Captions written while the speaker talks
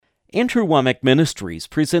Andrew Wommack Ministries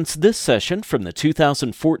presents this session from the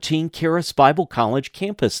 2014 Charis Bible College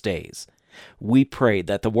Campus Days. We pray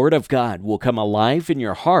that the Word of God will come alive in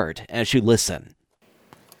your heart as you listen.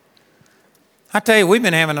 I tell you, we've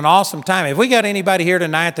been having an awesome time. Have we got anybody here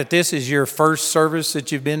tonight that this is your first service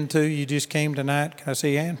that you've been to? You just came tonight? Can I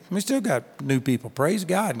see your hand? We still got new people. Praise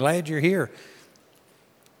God. Glad you're here.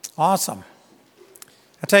 Awesome.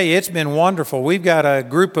 I tell you, it's been wonderful. We've got a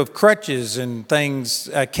group of crutches and things,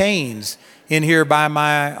 canes, in here by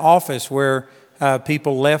my office where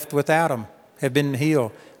people left without them, have been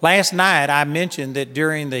healed. Last night, I mentioned that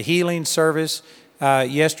during the healing service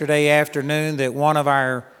yesterday afternoon that one of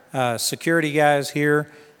our security guys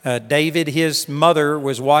here, David, his mother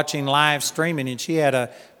was watching live streaming, and she had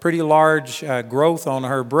a pretty large growth on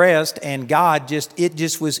her breast, and it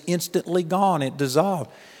just was instantly gone. It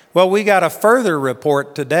dissolved. Well, we got a further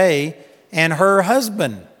report today, and her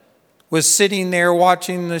husband was sitting there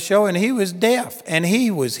watching the show, and he was deaf, and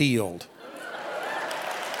he was healed.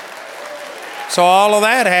 So all of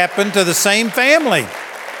that happened to the same family.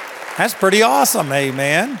 That's pretty awesome,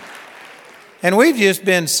 amen. And we've just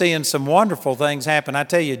been seeing some wonderful things happen. I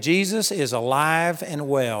tell you, Jesus is alive and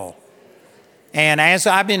well. And as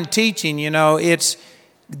I've been teaching,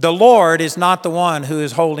 the Lord is not the one who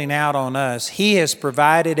is holding out on us. He has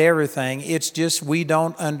provided everything. It's just we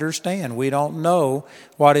don't understand. We don't know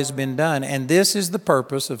what has been done. And this is the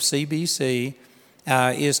purpose of CBC,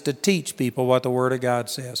 is to teach people what the Word of God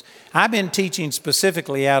says. I've been teaching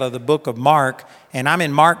specifically out of the book of Mark, and I'm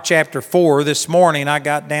in Mark chapter 4. This morning I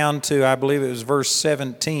got down to, I believe it was verse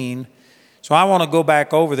 17. So I want to go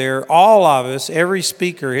back over there. All of us, every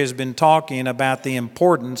speaker has been talking about the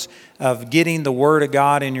importance of getting the Word of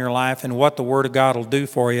God in your life and what the Word of God will do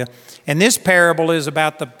for you. And this parable is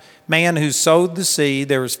about the man who sowed the seed.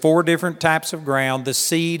 There was 4 different types of ground. The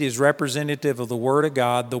seed is representative of the Word of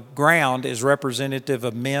God. The ground is representative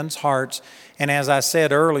of men's hearts. And as I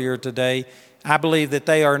said earlier today, I believe that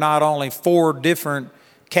they are not only 4 different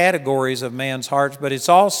categories of man's hearts, but it's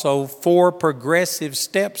also 4 progressive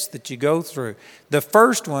steps that you go through. The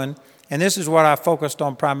first one, and this is what I focused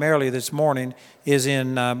on primarily this morning, is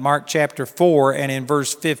in Mark chapter 4 and in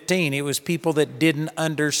verse 15. It was people that didn't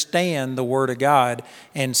understand the Word of God,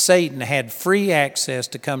 and Satan had free access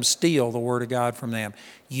to come steal the Word of God from them.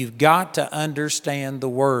 You've got to understand the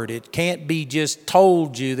Word. It can't be just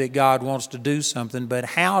told you that God wants to do something, but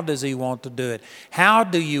how does He want to do it? How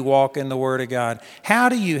do you walk in the Word of God? How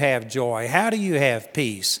do you have joy? How do you have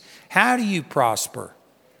peace? How do you prosper?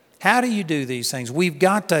 How do you do these things? We've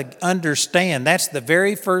got to understand. That's the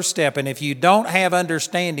very first step. And if you don't have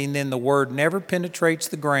understanding, then the Word never penetrates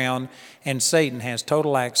the ground, and Satan has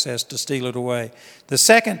total access to steal it away. The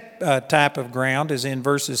second type of ground is in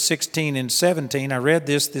verses 16 and 17. I read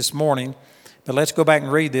this morning, but let's go back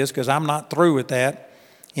and read this because I'm not through with that.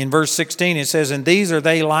 In verse 16 it says, "And these are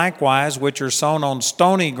they likewise which are sown on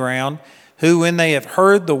stony ground, who when they have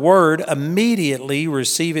heard the word immediately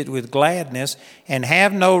receive it with gladness, and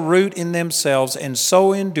have no root in themselves, and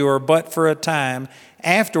so endure but for a time.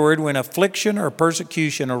 Afterward, when affliction or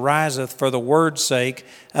persecution ariseth for the word's sake,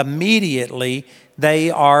 immediately they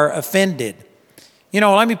are offended."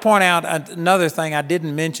 Let me point out another thing I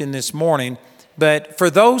didn't mention this morning. But for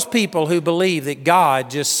those people who believe that God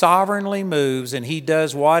just sovereignly moves and He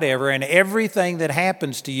does whatever, and everything that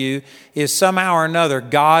happens to you is somehow or another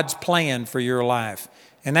God's plan for your life,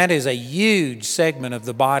 and that is a huge segment of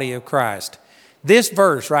the body of Christ. This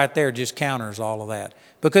verse right there just counters all of that,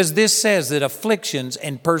 because this says that afflictions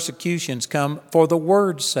and persecutions come for the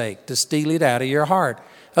word's sake, to steal it out of your heart.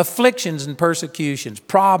 Afflictions and persecutions,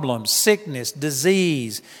 problems, sickness,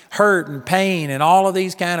 disease, hurt and pain, and all of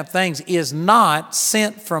these kind of things is not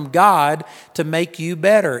sent from God to make you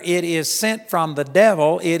better. It is sent from the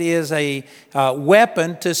devil. It is a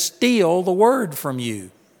weapon to steal the word from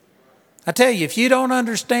you. I tell you, if you don't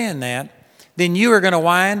understand that, then you are going to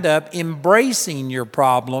wind up embracing your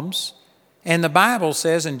problems. And the Bible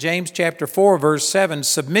says in James chapter 4, verse 7,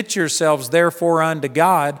 "Submit yourselves therefore unto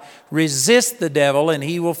God, resist the devil, and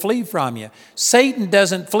he will flee from you." Satan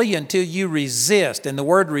doesn't flee until you resist. And the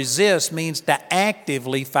word resist means to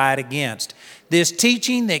actively fight against. This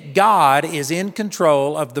teaching that God is in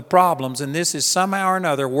control of the problems, and this is somehow or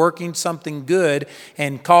another working something good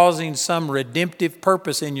and causing some redemptive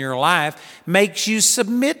purpose in your life, makes you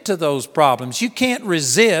submit to those problems. You can't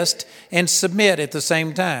resist and submit at the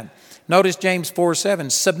same time. Notice James 4:7,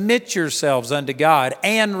 "Submit yourselves unto God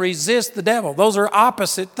and resist the devil." Those are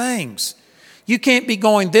opposite things. You can't be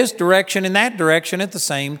going this direction and that direction at the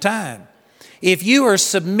same time. If you are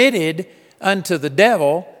submitted unto the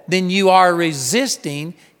devil, then you are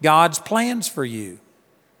resisting God's plans for you.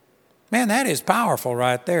 Man, that is powerful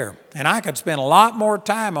right there. And I could spend a lot more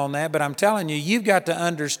time on that, but I'm telling you, you've got to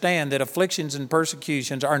understand that afflictions and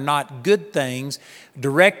persecutions are not good things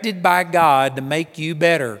directed by God to make you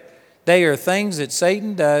better. They are things that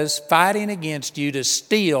Satan does fighting against you to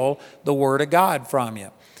steal the Word of God from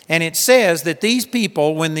you. And it says that these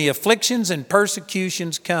people, when the afflictions and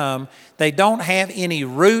persecutions come, they don't have any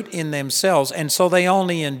root in themselves, and so they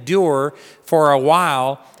only endure for a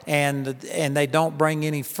while, and they don't bring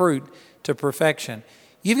any fruit to perfection.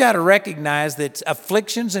 You've got to recognize that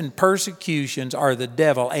afflictions and persecutions are the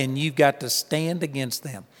devil, and you've got to stand against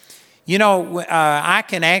them. You know, I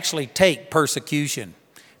can actually take persecution.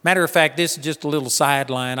 Matter of fact, this is just a little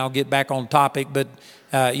sideline. I'll get back on topic, but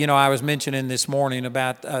I was mentioning this morning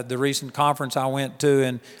about the recent conference I went to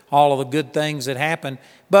and all of the good things that happened.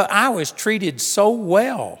 But I was treated so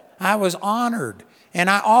well. I was honored. And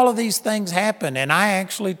all of these things happened. And I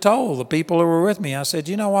actually told the people who were with me, I said,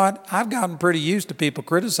 you know what? I've gotten pretty used to people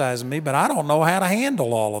criticizing me, but I don't know how to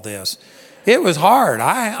handle all of this. It was hard.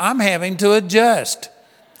 I'm having to adjust.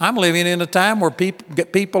 I'm living in a time where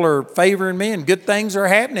people are favoring me and good things are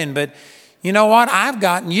happening. But you know what? I've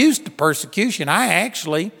gotten used to persecution. I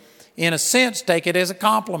actually, in a sense, take it as a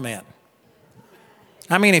compliment.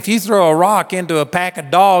 I mean, if you throw a rock into a pack of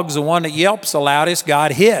dogs, the one that yelps the loudest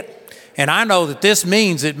got hit. And I know that this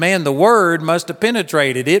means that, man, the word must have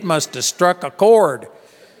penetrated. It must have struck a chord.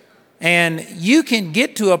 And you can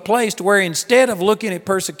get to a place to where instead of looking at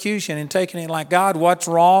persecution and taking it like, God, what's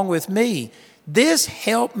wrong with me? This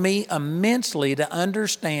helped me immensely to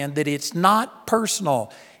understand that it's not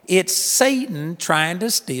personal. It's Satan trying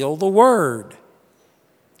to steal the word.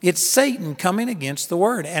 It's Satan coming against the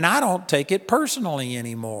word. And I don't take it personally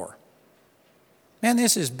anymore. Man,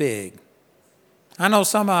 this is big. I know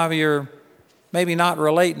some of you are maybe not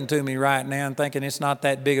relating to me right now and thinking it's not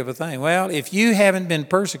that big of a thing. Well, if you haven't been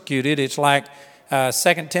persecuted, it's like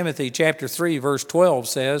 2 Timothy chapter 3, verse 12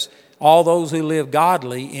 says, all those who live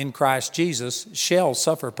godly in Christ Jesus shall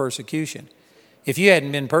suffer persecution. If you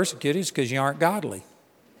hadn't been persecuted, it's because you aren't godly.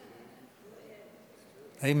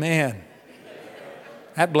 Amen.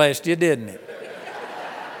 That blessed you, didn't it?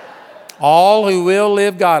 All who will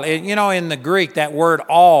live godly. You know, in the Greek, that word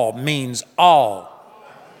all means all.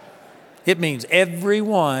 It means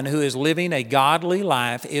everyone who is living a godly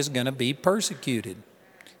life is going to be persecuted.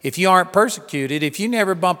 If you aren't persecuted, if you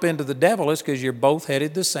never bump into the devil, it's because you're both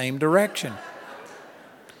headed the same direction.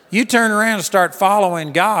 You turn around and start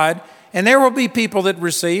following God, and there will be people that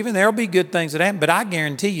receive, and there will be good things that happen, but I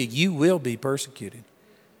guarantee you, you will be persecuted.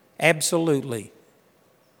 Absolutely.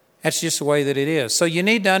 That's just the way that it is. So you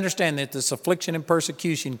need to understand that this affliction and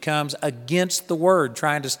persecution comes against the word,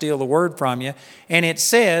 trying to steal the word from you. And it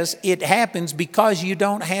says it happens because you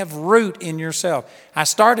don't have root in yourself. I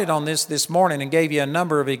started on this morning and gave you a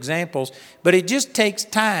number of examples, but it just takes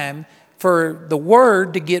time for the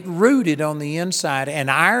word to get rooted on the inside,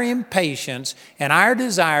 and our impatience and our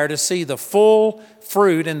desire to see the full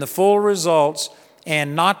fruit and the full results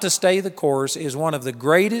and not to stay the course is one of the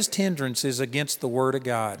greatest hindrances against the Word of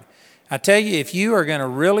God. I tell you, if you are going to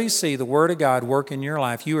really see the Word of God work in your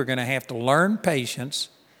life, you are going to have to learn patience.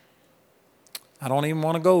 I don't even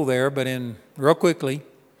want to go there, but real quickly,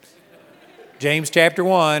 James chapter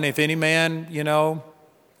 1, if any man,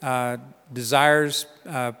 desires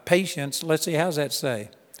patience, let's see, how's that say?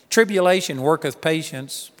 Tribulation worketh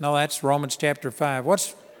patience. No, that's Romans chapter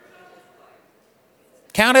 5.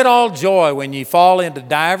 Count it all joy when ye fall into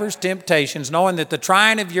divers temptations, knowing that the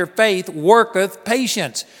trying of your faith worketh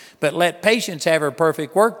patience. But let patience have her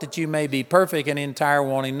perfect work, that you may be perfect and entire,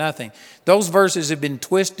 wanting nothing. Those verses have been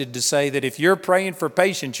twisted to say that if you're praying for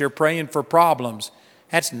patience, you're praying for problems.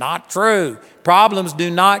 That's not true. Problems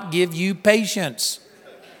do not give you patience.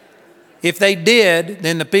 If they did,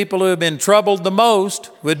 then the people who have been troubled the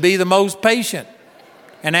most would be the most patient.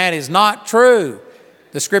 And that is not true.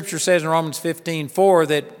 The Scripture says in Romans 15:4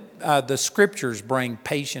 that the Scriptures bring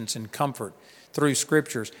patience and comfort through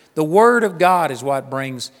Scriptures. The Word of God is what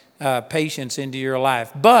brings patience into your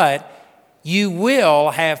life. But you will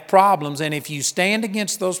have problems, and if you stand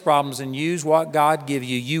against those problems and use what God gives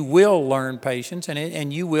you, you will learn patience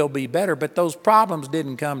and you will be better. But those problems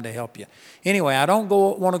didn't come to help you. Anyway, I don't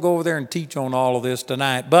want to go over there and teach on all of this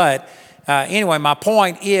tonight. But anyway, my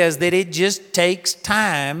point is that it just takes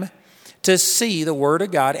time to see the Word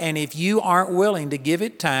of God. And if you aren't willing to give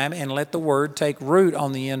it time and let the Word take root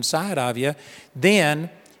on the inside of you,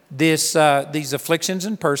 then these afflictions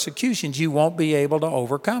and persecutions, you won't be able to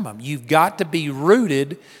overcome them. You've got to be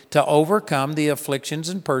rooted to overcome the afflictions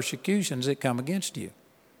and persecutions that come against you.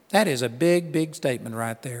 That is a big, big statement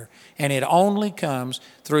right there. And it only comes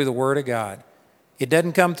through the Word of God. It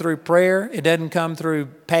doesn't come through prayer. It doesn't come through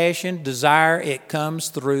passion, desire. It comes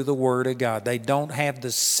through the Word of God. They don't have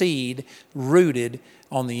the seed rooted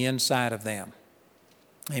on the inside of them.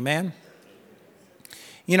 Amen?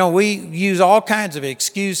 You know, we use all kinds of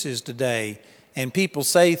excuses today, and people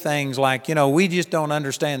say things like, you know, we just don't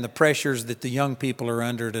understand the pressures that the young people are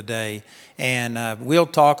under today. And we'll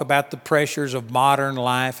talk about the pressures of modern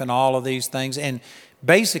life and all of these things. And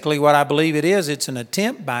basically what I believe it is, it's an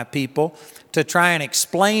attempt by people to try and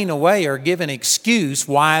explain away or give an excuse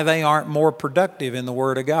why they aren't more productive in the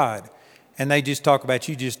Word of God. And they just talk about,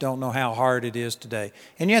 you just don't know how hard it is today.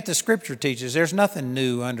 And yet the Scripture teaches there's nothing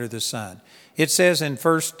new under the sun. It says in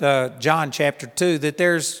 1 John chapter 2 that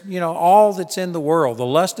there's, you know, all that's in the world, the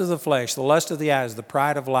lust of the flesh, the lust of the eyes, the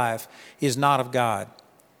pride of life is not of God,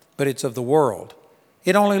 but it's of the world.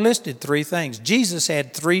 It only listed 3 things. Jesus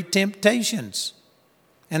had 3 temptations.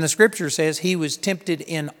 And the Scripture says he was tempted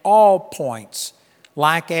in all points,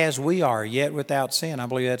 like as we are, yet without sin. I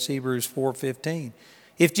believe that's Hebrews 4:15.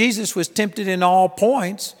 If Jesus was tempted in all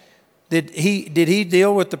points, did he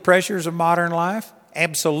deal with the pressures of modern life?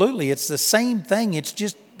 Absolutely. It's the same thing. It's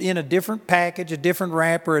just in a different package, a different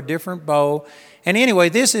wrapper, a different bow. And anyway,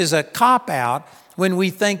 this is a cop-out when we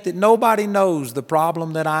think that nobody knows the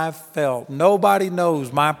problem that I've felt. Nobody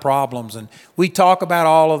knows my problems. And we talk about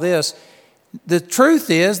all of this. The truth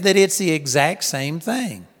is that it's the exact same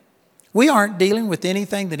thing. We aren't dealing with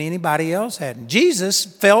anything that anybody else had. Jesus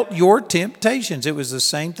felt your temptations. It was the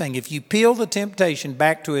same thing. If you peel the temptation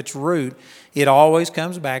back to its root, it always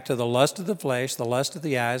comes back to the lust of the flesh, the lust of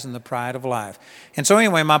the eyes, and the pride of life. And so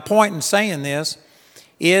anyway, my point in saying this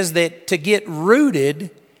is that to get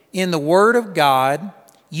rooted in the Word of God,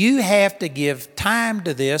 you have to give time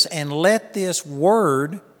to this and let this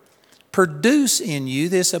Word produce in you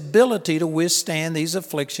this ability to withstand these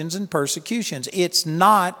afflictions and persecutions. It's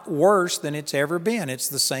not worse than it's ever been. It's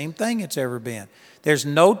the same thing it's ever been. There's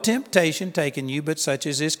no temptation taken you but such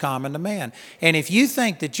as is common to man. And if you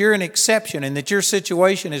think that you're an exception and that your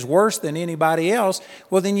situation is worse than anybody else,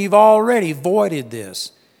 well, then you've already voided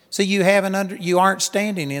this. So you aren't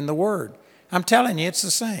standing in the Word. I'm telling you, it's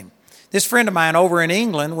the same. This friend of mine over in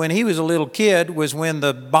England, when he was a little kid, was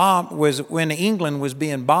when England was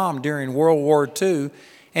being bombed during World War II.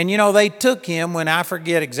 And, you know, they took him when I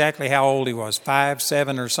forget exactly how old he was, 5,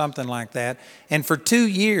 7 or something like that. And for 2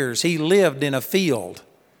 years, he lived in a field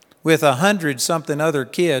with 100-something other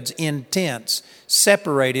kids in tents,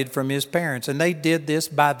 separated from his parents. And they did this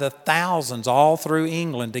by the thousands all through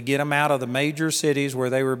England to get them out of the major cities where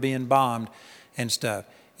they were being bombed and stuff.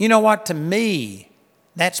 You know what? To me,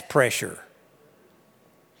 that's pressure.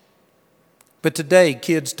 But today,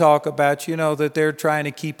 kids talk about, you know, that they're trying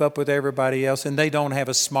to keep up with everybody else and they don't have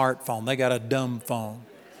a smartphone. They got a dumb phone.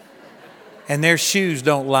 And their shoes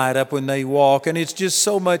don't light up when they walk. And it's just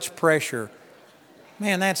so much pressure.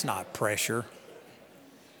 Man, that's not pressure.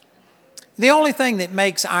 The only thing that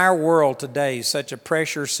makes our world today such a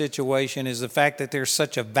pressure situation is the fact that there's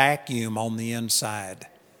such a vacuum on the inside.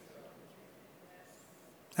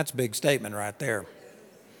 That's a big statement right there.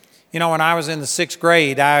 You know, when I was in the 6th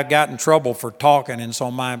grade, I got in trouble for talking, and so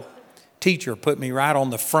my teacher put me right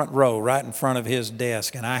on the front row, right in front of his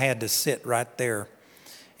desk, and I had to sit right there.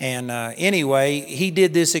 And anyway, he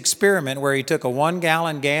did this experiment where he took a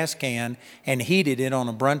 1-gallon gas can and heated it on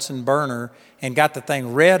a Bunsen burner and got the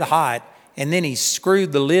thing red hot, and then he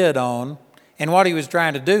screwed the lid on. And what he was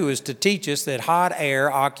trying to do is to teach us that hot air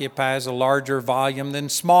occupies a larger volume than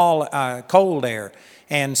cold air.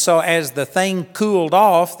 And so as the thing cooled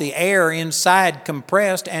off, the air inside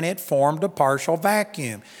compressed and it formed a partial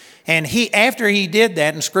vacuum. And after he did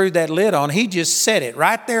that and screwed that lid on, he just set it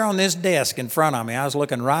right there on this desk in front of me. I was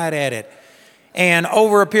looking right at it. And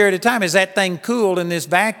over a period of time, as that thing cooled and this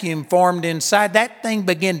vacuum formed inside, that thing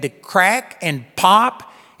began to crack and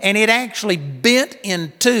pop, and it actually bent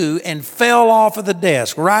in two and fell off of the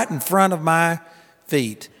desk right in front of my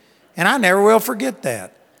feet. And I never will forget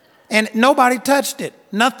that. And nobody touched it.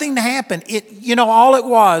 Nothing happened. All it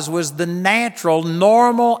was the natural,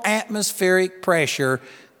 normal atmospheric pressure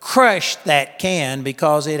crushed that can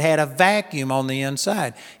because it had a vacuum on the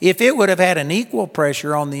inside. If it would have had an equal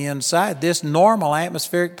pressure on the inside, this normal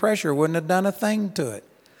atmospheric pressure wouldn't have done a thing to it.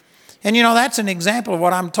 And that's an example of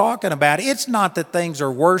what I'm talking about. It's not that things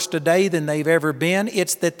are worse today than they've ever been.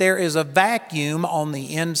 It's that there is a vacuum on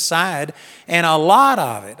the inside, and a lot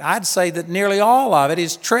of it, I'd say that nearly all of it,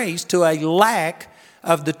 is traced to a lack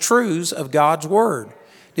of the truths of God's Word.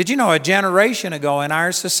 Did you know a generation ago in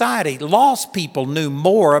our society, lost people knew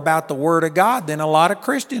more about the Word of God than a lot of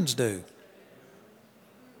Christians do?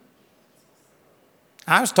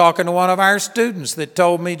 I was talking to one of our students that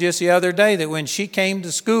told me just the other day that when she came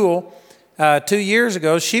to school 2 years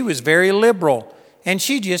ago, she was very liberal. And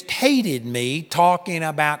she just hated me talking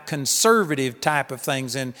about conservative type of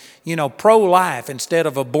things and, pro-life instead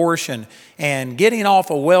of abortion and getting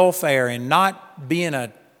off of welfare and not being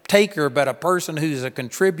a taker but a person who's a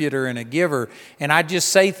contributor and a giver. And I'd just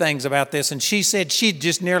say things about this. And she said she'd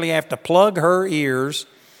just nearly have to plug her ears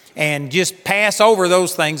and just pass over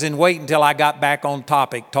those things and wait until I got back on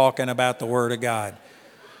topic talking about the Word of God.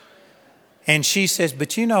 And she says,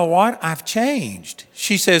 but you know what? I've changed.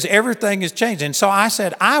 She says, everything has changed. And so I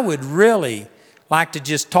said, I would really like to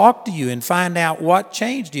just talk to you and find out what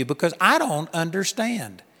changed you, because I don't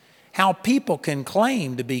understand how people can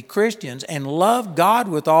claim to be Christians and love God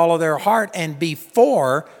with all of their heart and be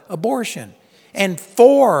for abortion and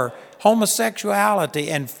for homosexuality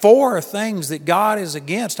and for things that God is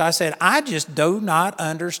against. I said, I just do not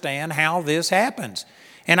understand how this happens.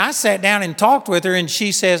 And I sat down and talked with her, and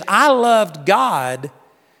she says, I loved God,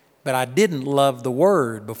 but I didn't love the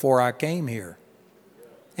Word before I came here.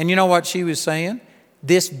 And you know what she was saying?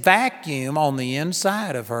 This vacuum on the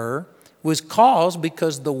inside of her was caused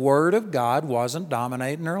because the Word of God wasn't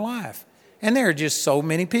dominating her life. And there are just so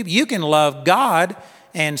many people. You can love God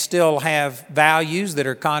and still have values that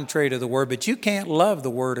are contrary to the Word, but you can't love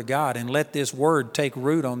the Word of God and let this Word take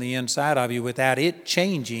root on the inside of you without it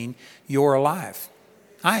changing your life.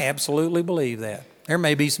 I absolutely believe that. There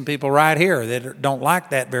may be some people right here that don't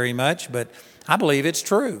like that very much, but I believe it's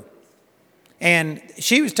true. And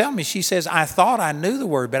she was telling me, she says, I thought I knew the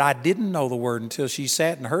Word, but I didn't know the Word until she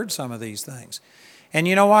sat and heard some of these things. And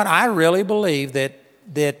you know what? I really believe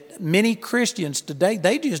that many Christians today,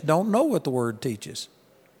 they just don't know what the Word teaches.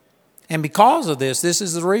 And because of this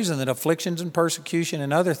is the reason that afflictions and persecution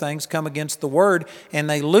and other things come against the Word, and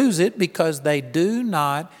they lose it because they do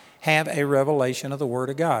not have a revelation of the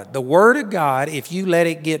Word of God. The Word of God, if you let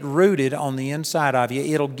it get rooted on the inside of you,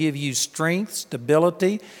 it'll give you strength,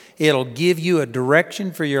 stability. It'll give you a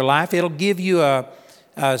direction for your life. It'll give you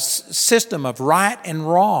a system of right and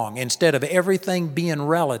wrong instead of everything being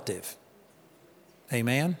relative.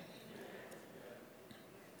 Amen?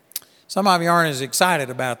 Some of you aren't as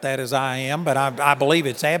excited about that as I am, but I believe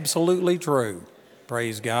it's absolutely true.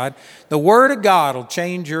 Praise God. The Word of God will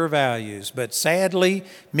change your values, but sadly,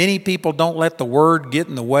 many people don't let the Word get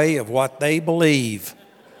in the way of what they believe.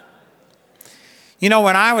 You know,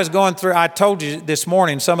 when I was going through, I told you this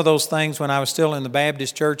morning some of those things when I was still in the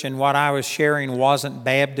Baptist church, and what I was sharing wasn't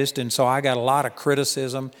Baptist, and so I got a lot of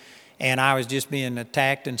criticism, and I was just being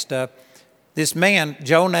attacked and stuff. This man,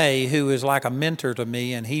 Joe Nay, who is like a mentor to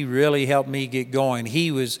me, and he really helped me get going.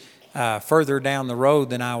 He was further down the road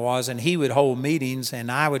than I was, and he would hold meetings, and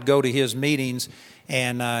I would go to his meetings,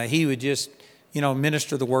 and he would just,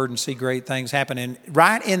 minister the Word and see great things happen. And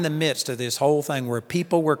right in the midst of this whole thing where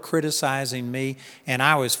people were criticizing me, and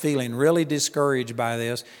I was feeling really discouraged by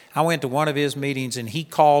this, I went to one of his meetings, and he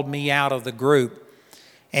called me out of the group,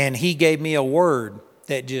 and he gave me a word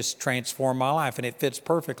that just transformed my life, and it fits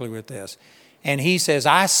perfectly with this. And he says,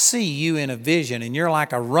 I see you in a vision, and you're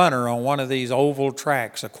like a runner on one of these oval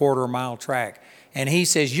tracks, a 1/4-mile track. And he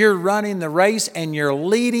says, you're running the race and you're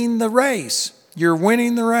leading the race. You're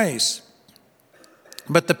winning the race.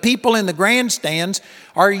 But the people in the grandstands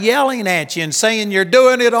are yelling at you and saying you're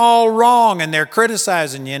doing it all wrong, and they're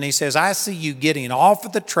criticizing you. And he says, I see you getting off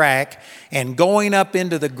of the track and going up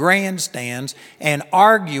into the grandstands and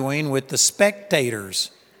arguing with the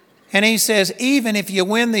spectators. And he says, even if you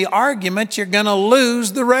win the argument, you're going to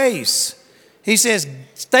lose the race. He says,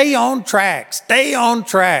 stay on track, stay on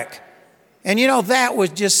track. And that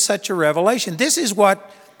was just such a revelation. This is what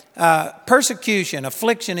persecution,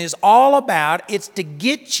 affliction is all about. It's to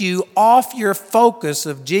get you off your focus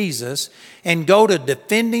of Jesus and go to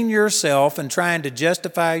defending yourself and trying to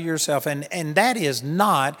justify yourself. And that is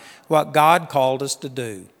not what God called us to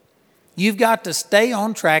do. You've got to stay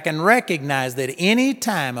on track and recognize that any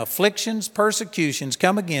time afflictions, persecutions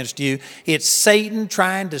come against you, it's Satan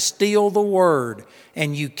trying to steal the Word,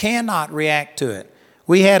 and you cannot react to it.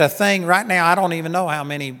 We had a thing right now, I don't even know how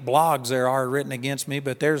many blogs there are written against me,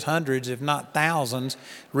 but there's hundreds, if not thousands,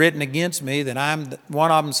 written against me that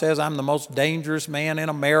one of them says I'm the most dangerous man in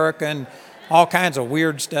America and all kinds of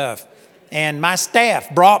weird stuff. And my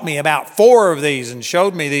staff brought me about 4 of these and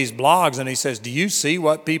showed me these blogs. And he says, do you see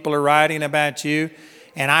what people are writing about you?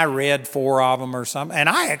 And I read 4 of them or something. And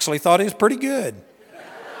I actually thought it was pretty good.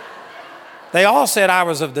 They all said I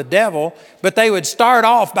was of the devil, but they would start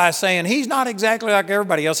off by saying, he's not exactly like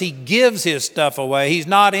everybody else. He gives his stuff away. He's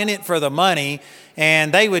not in it for the money.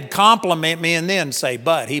 And they would compliment me and then say,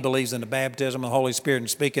 but he believes in the baptism of the Holy Spirit and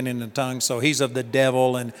speaking in the tongues, so he's of the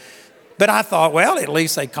devil. But I thought, well, at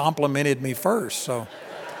least they complimented me first. So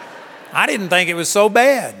I didn't think it was so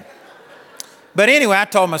bad. But anyway, I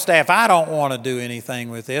told my staff, I don't want to do anything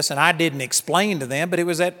with this. And I didn't explain to them, but it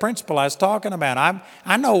was that principle I was talking about.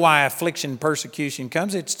 I know why affliction, persecution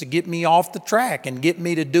comes. It's to get me off the track and get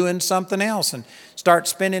me to doing something else and start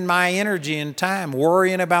spending my energy and time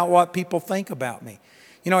worrying about what people think about me.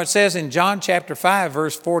 You know, it says in John chapter 5,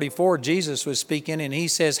 verse 44, Jesus was speaking and he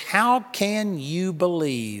says, how can you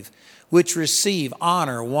believe which receive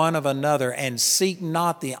honor one of another and seek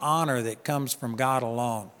not the honor that comes from God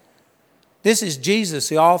alone? This is Jesus,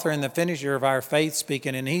 the author and the finisher of our faith,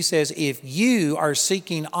 speaking, and he says, if you are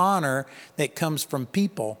seeking honor that comes from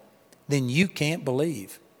people, then you can't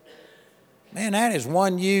believe. Man, that is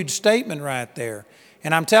one huge statement right there.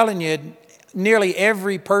 And I'm telling you, nearly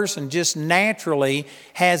every person just naturally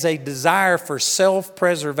has a desire for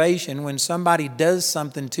self-preservation. When somebody does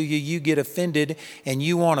something to you, you get offended and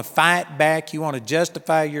you want to fight back. You want to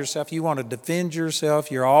justify yourself. You want to defend yourself.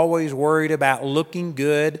 You're always worried about looking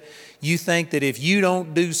good. You think that if you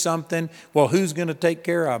don't do something, well, who's going to take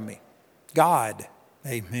care of me? God.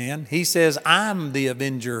 Amen. He says, I'm the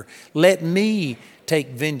avenger. Let me take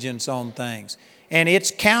vengeance on things. And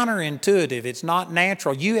it's counterintuitive. It's not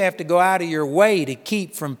natural. You have to go out of your way to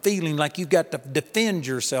keep from feeling like you've got to defend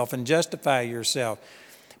yourself and justify yourself.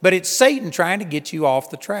 But it's Satan trying to get you off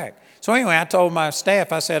the track. So anyway, I told my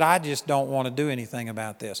staff, I said, I just don't want to do anything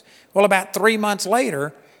about this. Well, about 3 months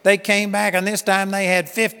later, they came back, and this time they had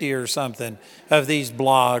 50 or something of these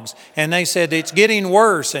blogs. And they said, it's getting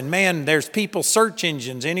worse. And man, there's people search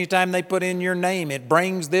engines. Anytime they put in your name, it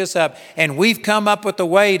brings this up. And we've come up with a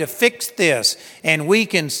way to fix this. And we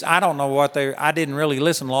can, I don't know what I didn't really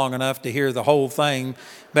listen long enough to hear the whole thing.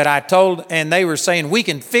 But I told, and they were saying, we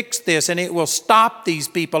can fix this and it will stop these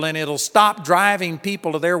people and it'll stop driving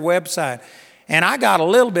people to their website. And I got a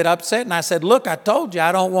little bit upset and I said, look, I told you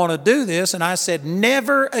I don't want to do this. And I said,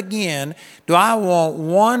 never again do I want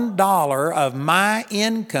 $1 of my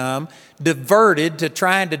income diverted to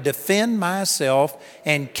trying to defend myself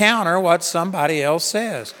and counter what somebody else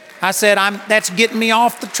says. I said, that's getting me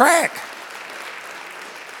off the track.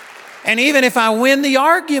 And even if I win the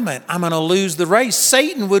argument, I'm going to lose the race.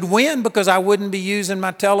 Satan would win because I wouldn't be using my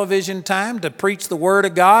television time to preach the Word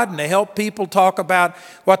of God and to help people talk about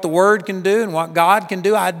what the Word can do and what God can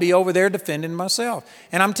do. I'd be over there defending myself.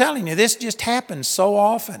 And I'm telling you, this just happens so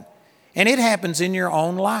often. And it happens in your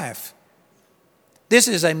own life. This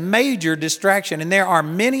is a major distraction, and there are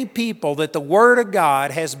many people that the Word of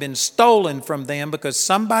God has been stolen from them because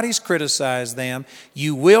somebody's criticized them.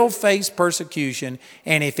 You will face persecution,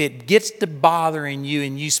 and if it gets to bothering you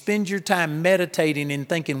and you spend your time meditating and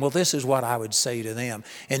thinking, well, this is what I would say to them,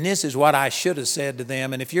 and this is what I should have said to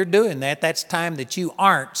them, and if you're doing that, that's time that you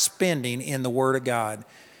aren't spending in the Word of God,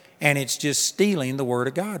 and it's just stealing the Word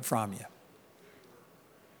of God from you.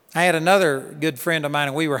 I had another good friend of mine,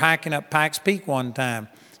 and we were hiking up Pikes Peak one time,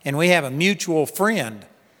 and we have a mutual friend,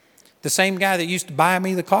 the same guy that used to buy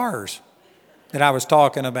me the cars that I was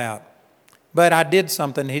talking about. But I did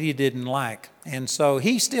something that he didn't like, and so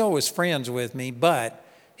he still was friends with me, but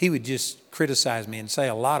he would just criticize me and say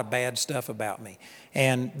a lot of bad stuff about me.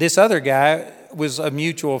 And this other guy was a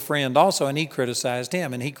mutual friend also, and he criticized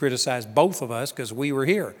him, and he criticized both of us because we were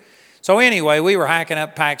here. So anyway, we were hiking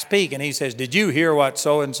up Pikes Peak, and he says, did you hear what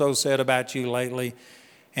so-and-so said about you lately?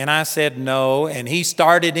 And I said, no. And he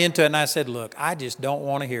started into it, and I said, look, I just don't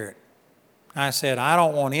want to hear it. I said, I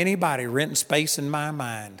don't want anybody renting space in my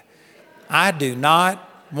mind. I do not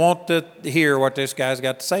want to hear what this guy's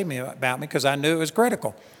got to say about me because I knew it was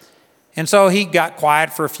critical. And so he got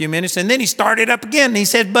quiet for a few minutes, and then he started up again. And he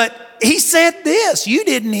said, but he said this. You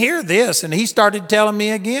didn't hear this. And he started telling me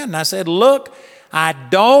again. And I said, look, I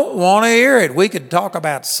don't want to hear it. We could talk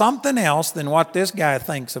about something else than what this guy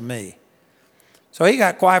thinks of me. So he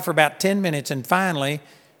got quiet for about 10 minutes, and finally,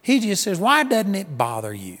 he just says, why doesn't it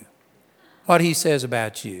bother you what he says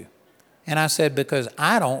about you? And I said, because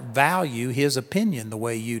I don't value his opinion the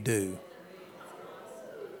way you do.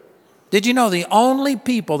 Did you know the only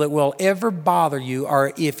people that will ever bother you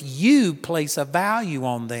are if you place a value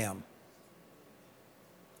on them?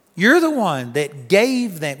 You're the one that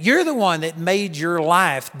gave them. You're the one that made your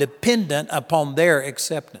life dependent upon their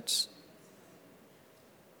acceptance.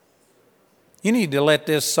 You need to let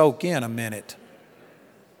this soak in a minute.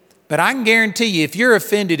 But I can guarantee you, if you're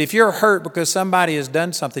offended, if you're hurt because somebody has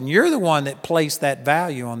done something, you're the one that placed that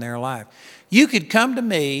value on their life. You could come to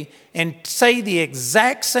me and say the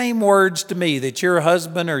exact same words to me that your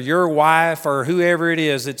husband or your wife or whoever it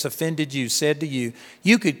is that's offended you said to you.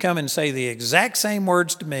 You could come and say the exact same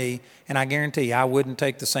words to me, and I guarantee you I wouldn't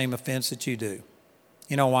take the same offense that you do.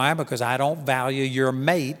 You know why? Because I don't value your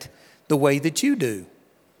mate the way that you do.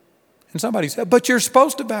 And somebody said, but you're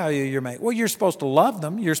supposed to value your mate. Well, you're supposed to love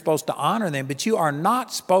them. You're supposed to honor them. But you are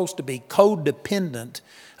not supposed to be codependent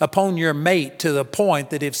upon your mate to the point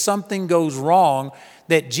that if something goes wrong,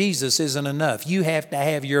 that Jesus isn't enough. You have to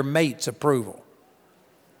have your mate's approval.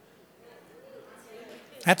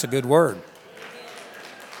 That's a good word.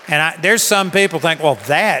 And there's some people think, well,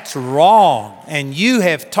 that's wrong. And you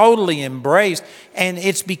have totally embraced. And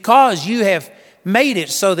it's because you have made it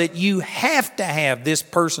so that you have to have this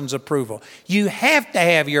person's approval. You have to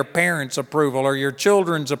have your parents' approval or your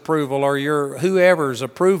children's approval or your whoever's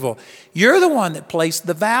approval. You're the one that placed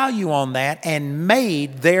the value on that and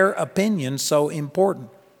made their opinion so important.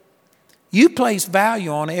 You place value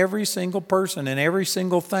on every single person and every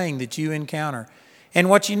single thing that you encounter. And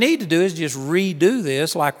what you need to do is just redo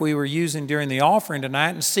this like we were using during the offering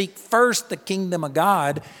tonight and seek first the kingdom of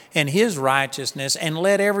God and His righteousness and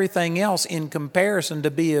let everything else in comparison to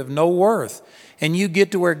be of no worth. And you get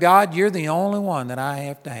to where, God, you're the only one that I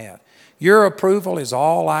have to have. Your approval is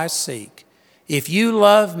all I seek. If you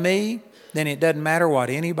love me, then it doesn't matter what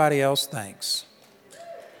anybody else thinks.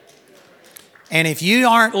 And if you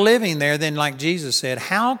aren't living there, then like Jesus said,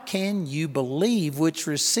 how can you believe which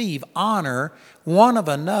receive honor one of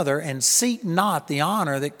another and seek not the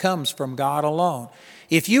honor that comes from God alone?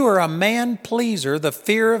 If you are a man pleaser, the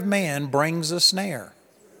fear of man brings a snare.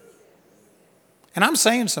 And I'm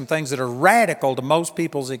saying some things that are radical to most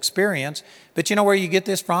people's experience, but you know where you get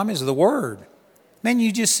this from is the Word. Man,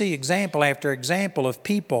 you just see example after example of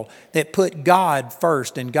people that put God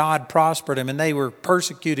first and God prospered them and they were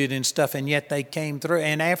persecuted and stuff and yet they came through.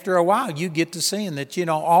 And after a while you get to seeing that,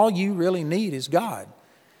 all you really need is God.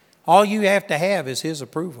 All you have to have is His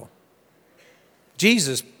approval.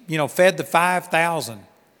 Jesus, fed the 5,000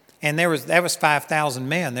 and that was 5,000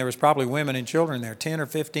 men. There was probably women and children there, 10 or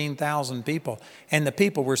 15,000 people. And the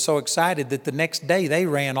people were so excited that the next day they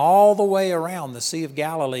ran all the way around the Sea of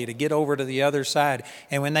Galilee to get over to the other side.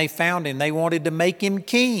 And when they found Him, they wanted to make Him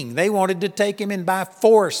king. They wanted to take Him and by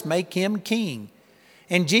force make Him king.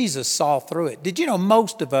 And Jesus saw through it. Did you know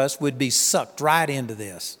most of us would be sucked right into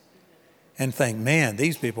this and think, man,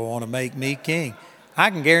 these people want to make me king. I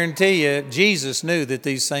can guarantee you, Jesus knew that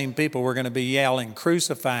these same people were going to be yelling,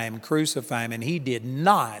 crucify Him, crucify Him. And He did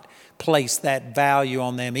not place that value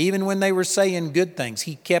on them. Even when they were saying good things,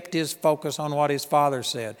 He kept His focus on what His Father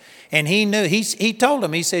said. And He knew, He told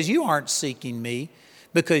them, He says, you aren't seeking me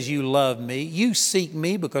because you love me. You seek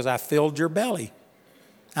me because I filled your belly.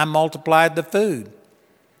 I multiplied the food.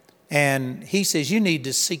 And He says, you need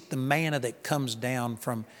to seek the manna that comes down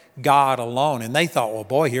from God alone. And they thought, well,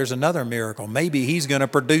 boy, here's another miracle. Maybe He's going to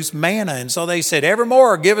produce manna. And so they said,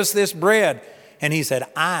 evermore, give us this bread. And He said,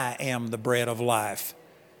 I am the bread of life.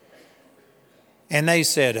 And they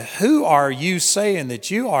said, who are you saying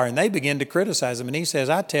that you are? And they began to criticize Him. And He says,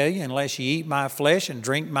 I tell you, unless you eat my flesh and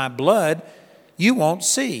drink my blood, you won't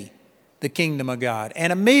see the kingdom of God.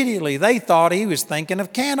 And immediately they thought He was thinking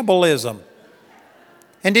of cannibalism.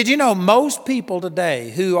 And did you know most people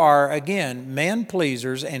today who are, again, men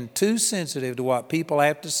pleasers and too sensitive to what people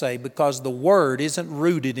have to say because the Word isn't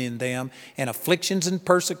rooted in them, and afflictions and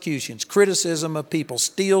persecutions, criticism of people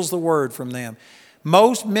steals the Word from them.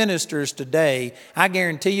 Most ministers today, I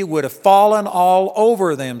guarantee you, would have fallen all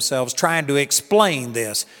over themselves trying to explain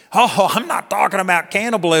this. Oh, I'm not talking about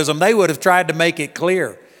cannibalism. They would have tried to make it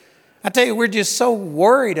clear. I tell you, we're just so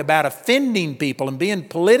worried about offending people and being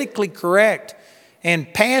politically correct.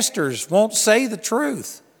 And pastors won't say the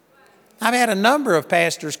truth. I've had a number of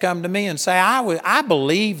pastors come to me and say, I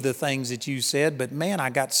believe the things that you said, but man,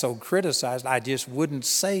 I got so criticized, I just wouldn't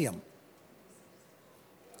say them.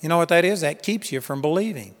 You know what that is? That keeps you from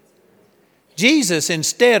believing. Jesus,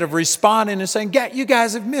 instead of responding and saying, you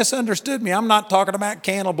guys have misunderstood me. I'm not talking about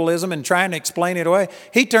cannibalism and trying to explain it away.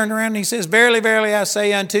 He turned around and He says, verily, verily, I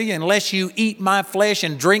say unto you, unless you eat my flesh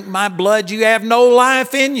and drink my blood, you have no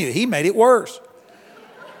life in you. He made it worse.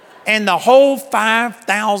 And the whole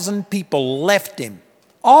 5,000 people left Him.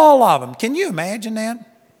 All of them. Can you imagine that?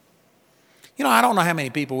 I don't know how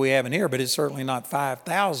many people we have in here, but it's certainly not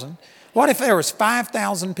 5,000. What if there was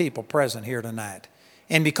 5,000 people present here tonight?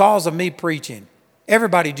 And because of me preaching,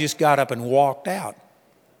 everybody just got up and walked out.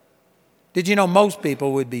 Did you know most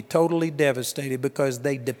people would be totally devastated because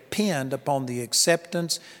they depend upon the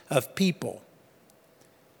acceptance of people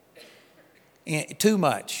too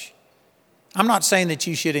much? I'm not saying that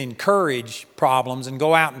you should encourage problems and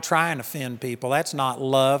go out and try and offend people. That's not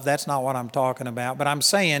love. That's not what I'm talking about. But I'm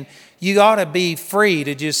saying you ought to be free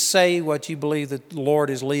to just say what you believe that the Lord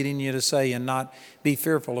is leading you to say and not be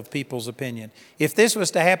fearful of people's opinion. If this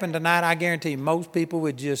was to happen tonight, I guarantee most people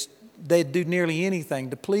they'd do nearly anything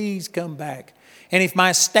to please come back. And if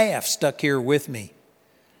my staff stuck here with me,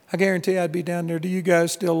 I guarantee I'd be down there, do you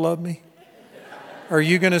guys still love me? Are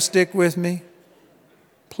you going to stick with me?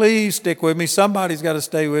 Please stick with me. Somebody's got to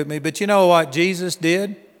stay with me. But you know what Jesus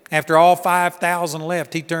did? After all 5,000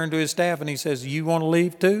 left, he turned to his staff and he says, you want to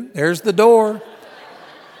leave too? There's the door.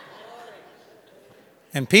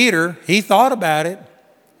 And Peter, he thought about it.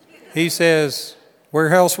 He says,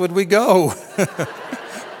 where else would we go?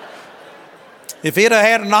 If he'd have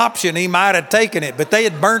had an option, he might have taken it. But they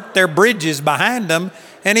had burnt their bridges behind them.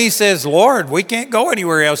 And he says, Lord, we can't go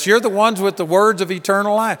anywhere else. You're the ones with the words of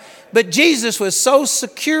eternal life. But Jesus was so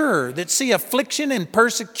secure that, see, affliction and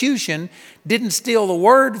persecution didn't steal the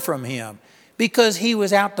word from him because he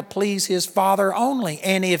was out to please his Father only.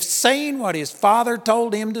 And if saying what his Father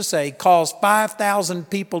told him to say caused 5,000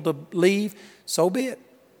 people to leave, so be it.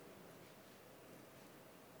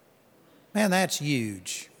 Man, that's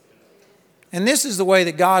huge. And this is the way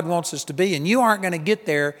that God wants us to be. And you aren't going to get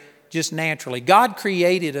there just naturally. God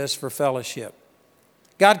created us for fellowship.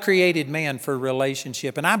 God created man for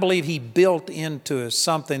relationship. And I believe he built into us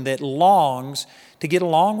something that longs to get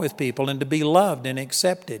along with people and to be loved and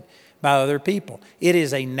accepted by other people. It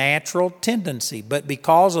is a natural tendency. But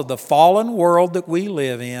because of the fallen world that we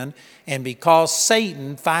live in, and because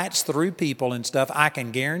Satan fights through people and stuff, I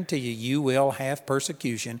can guarantee you will have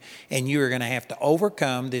persecution, and you are going to have to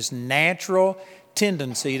overcome this natural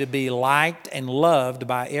tendency to be liked and loved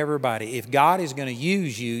by everybody. If God is going to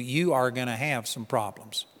use you, you are going to have some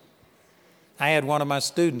problems. I had one of my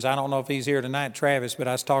students, I don't know if he's here tonight, Travis, but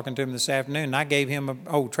I was talking to him this afternoon, and I gave him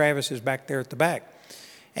Travis is back there at the back.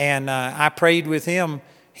 And I prayed with him.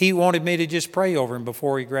 He wanted me to just pray over him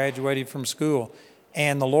before he graduated from school.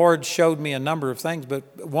 And the Lord showed me a number of things,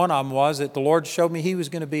 but one of them was that the Lord showed me he was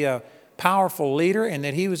going to be a powerful leader and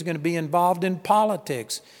that he was going to be involved in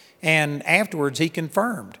politics. And afterwards he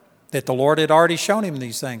confirmed that the Lord had already shown him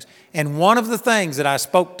these things. And one of the things that I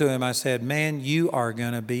spoke to him, I said, man, you are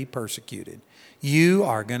going to be persecuted. You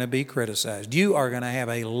are going to be criticized. You are going to have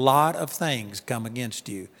a lot of things come against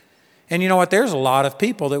you. And you know what? There's a lot of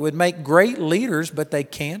people that would make great leaders, but they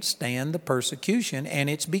can't stand the persecution. And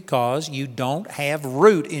it's because you don't have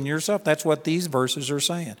root in yourself. That's what these verses are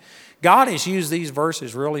saying. God has used these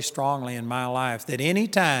verses really strongly in my life, that any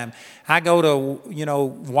time I go to,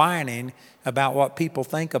 whining about what people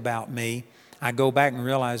think about me, I go back and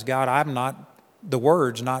realize, God, the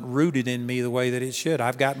word's not rooted in me the way that it should.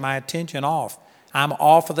 I've got my attention off. I'm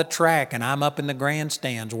off of the track and I'm up in the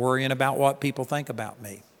grandstands worrying about what people think about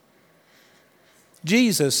me.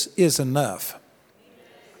 Jesus is enough.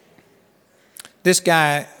 This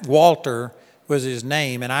guy, Walter, was his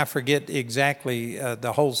name, and I forget exactly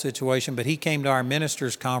the whole situation, but he came to our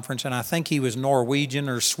ministers' conference, and I think he was Norwegian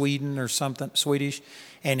or Sweden or something, Swedish,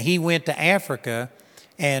 and he went to Africa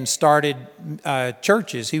and started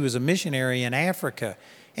churches. He was a missionary in Africa,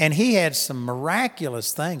 and he had some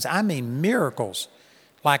miraculous things. I mean, miracles,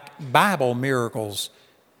 like Bible miracles,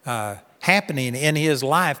 happening in his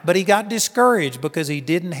life, but he got discouraged because he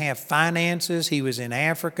didn't have finances. He was in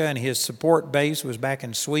Africa and his support base was back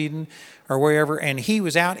in Sweden or wherever, and he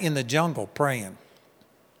was out in the jungle praying.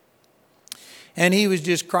 And he was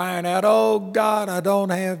just crying out, oh God, I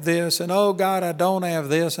don't have this, and oh God, I don't have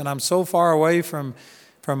this, and I'm so far away from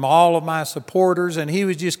all of my supporters. And he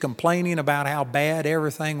was just complaining about how bad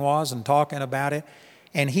everything was and talking about it.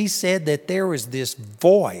 And he said that there was this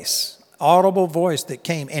voice, audible voice that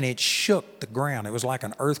came, and it shook the ground. It was like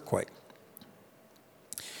an earthquake.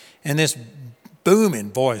 And this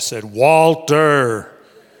booming voice said, Walter,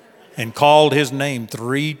 and called his name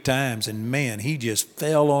 3 times. And man, he just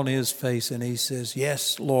fell on his face and he says,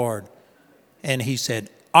 yes, Lord. And he said,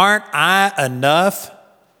 aren't I enough?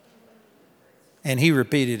 And he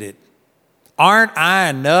repeated it. Aren't I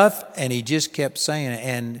enough? And he just kept saying it.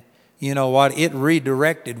 And you know what? It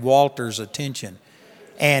redirected Walter's attention.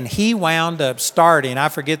 And he wound up starting, I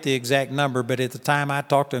forget the exact number, but at the time I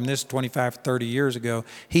talked to him, this is 25, 30 years ago,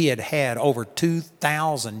 he had over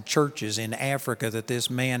 2,000 churches in Africa that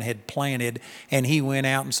this man had planted. And he went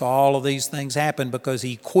out and saw all of these things happen because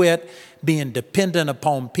he quit being dependent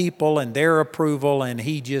upon people and their approval, and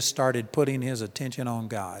he just started putting his attention on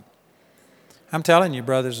God. I'm telling you,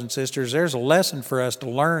 brothers and sisters, there's a lesson for us to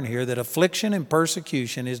learn here that affliction and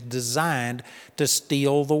persecution is designed to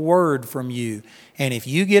steal the word from you. And if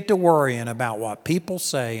you get to worrying about what people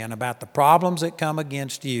say and about the problems that come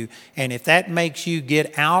against you, and if that makes you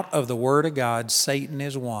get out of the Word of God, Satan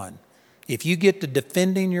is won. If you get to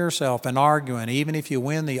defending yourself and arguing, even if you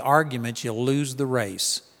win the argument, you'll lose the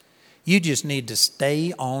race. You just need to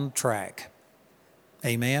stay on track.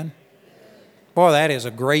 Amen? Boy, that is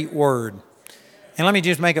a great word. And let me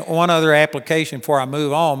just make one other application before I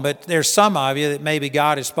move on. But there's some of you that maybe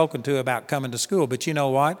God has spoken to about coming to school. But you know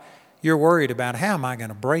what? You're worried about, how am I going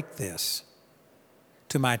to break this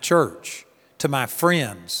to my church, to my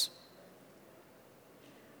friends,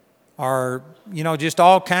 or, just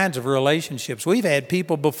all kinds of relationships. We've had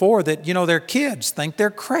people before that, their kids think they're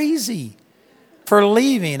crazy for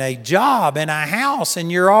leaving a job and a house,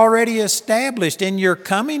 and you're already established, and you're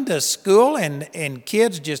coming to school, and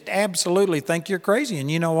kids just absolutely think you're crazy. And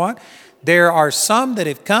you know what? There are some that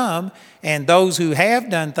have come, and those who have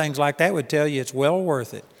done things like that would tell you it's well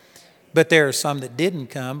worth it. But there are some that didn't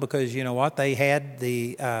come because, you know what? They had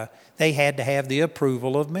to have the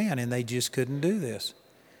approval of men, and they just couldn't do this.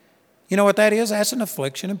 You know what that is? That's an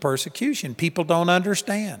affliction and persecution. People don't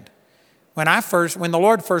understand. When the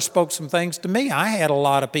Lord first spoke some things to me, I had a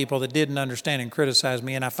lot of people that didn't understand and criticize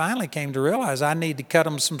me, and I finally came to realize I need to cut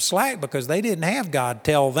them some slack because they didn't have God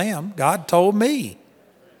tell them. God told me.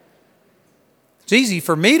 It's easy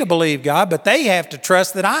for me to believe God, but they have to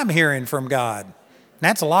trust that I'm hearing from God. And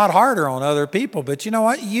that's a lot harder on other people. But you know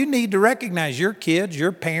what? You need to recognize your kids,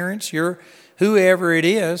 your parents, your whoever it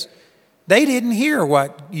is, they didn't hear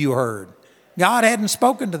what you heard. God hadn't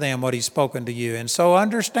spoken to them what He's spoken to you. And so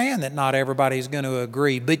understand that not everybody's going to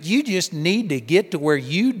agree. But you just need to get to where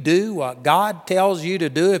you do what God tells you to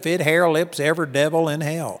do if it hair lips every devil in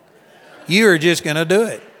hell. You're just going to do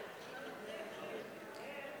it.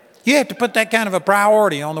 You have to put that kind of a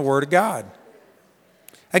priority on the Word of God.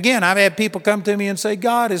 Again, I've had people come to me and say,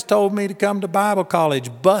 God has told me to come to Bible college,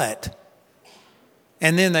 but,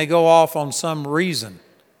 and then they go off on some reason.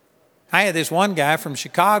 I had this one guy from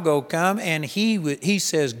Chicago come, and he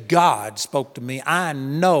says, God spoke to me. I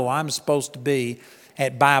know I'm supposed to be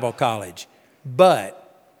at Bible college. But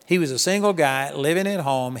he was a single guy living at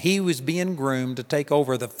home. He was being groomed to take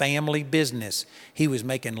over the family business. He was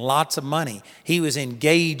making lots of money. He was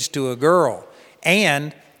engaged to a girl.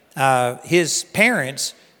 And his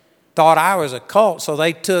parents thought I was a cult, so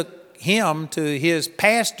they took him to his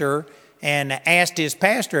pastor and asked his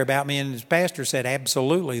pastor about me, and his pastor said,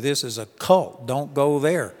 absolutely, this is a cult. Don't go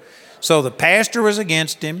there. So the pastor was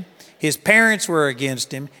against him. His parents were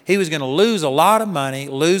against him. He was going to lose a lot of money,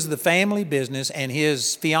 lose the family business, and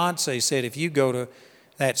his fiance said, if you go to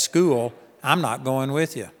that school, I'm not going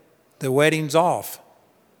with you. The wedding's off.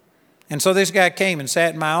 And so this guy came and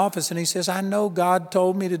sat in my office, and he says, I know God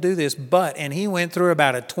told me to do this, but, and he went through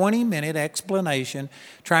about a 20-minute explanation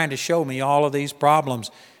trying to show me all of these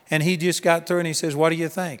problems. And he just got through and he says, what do you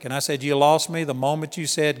think? And I said, you lost me the moment you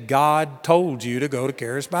said God told you to go to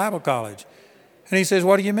Charis Bible College. And he says,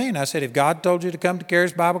 what do you mean? I said, if God told you to come to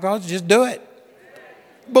Charis Bible College, just do it.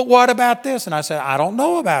 But what about this? And I said, I don't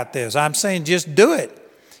know about this. I'm saying just do it.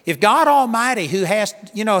 If God Almighty, who has,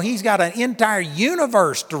 He's got an entire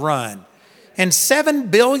universe to run and 7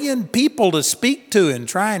 billion people to speak to and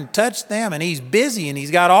try and touch them, and He's busy and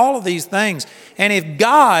He's got all of these things. And if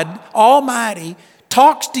God Almighty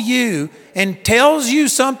talks to you and tells you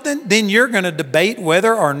something, then you're going to debate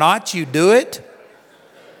whether or not you do it.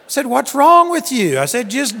 I said, what's wrong with you? I said,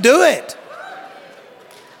 just do it.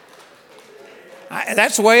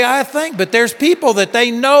 That's the way I think. But there's people that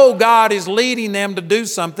they know God is leading them to do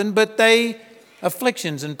something, but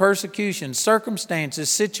afflictions and persecutions, circumstances,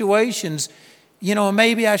 situations,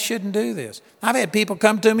 maybe I shouldn't do this. I've had people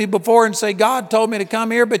come to me before and say, God told me to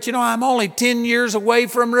come here, but I'm only 10 years away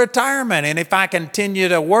from retirement. And if I continue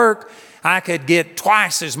to work, I could get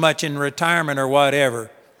twice as much in retirement or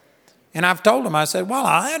whatever. And I've told them, I said, well,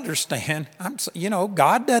 I understand.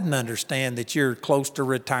 God doesn't understand that you're close to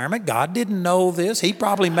retirement. God didn't know this. He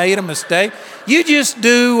probably made a mistake. You just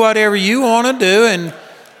do whatever you want to do. And,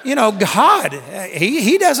 God,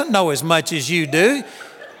 he doesn't know as much as you do.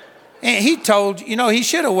 And he told he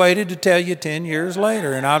should have waited to tell you 10 years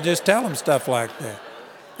later. And I'll just tell him stuff like that.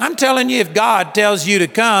 I'm telling you, if God tells you to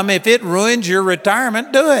come, if it ruins your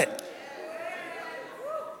retirement, do it.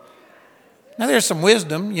 Now, there's some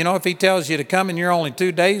wisdom, if He tells you to come and you're only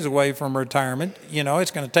 2 days away from retirement,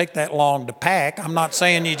 it's going to take that long to pack. I'm not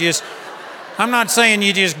saying you just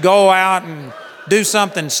go out and do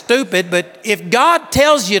something stupid, but if God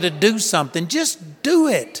tells you to do something, just do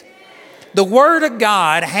it. The Word of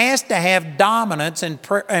God has to have dominance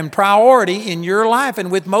and priority in your life,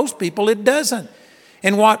 and with most people it doesn't.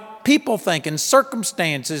 And what people think and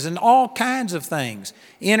circumstances and all kinds of things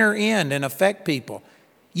enter in and affect people.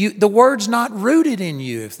 The Word's not rooted in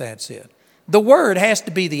you if that's it. The Word has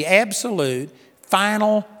to be the absolute,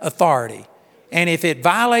 final authority. And if it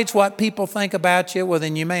violates what people think about you, well,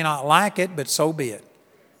 then you may not like it, but so be it.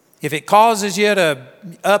 If it causes you to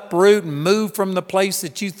uproot and move from the place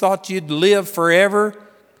that you thought you'd live forever,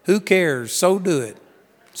 who cares? So do it.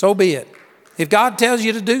 So be it. If God tells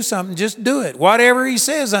you to do something, just do it. Whatever He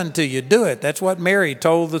says unto you, do it. That's what Mary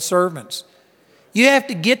told the servants. You have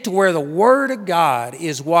to get to where the Word of God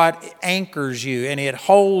is what anchors you and it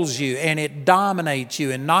holds you and it dominates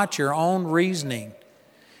you and not your own reasoning.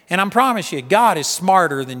 And I promise you, God is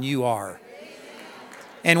smarter than you are.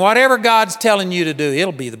 And whatever God's telling you to do,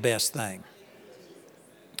 it'll be the best thing.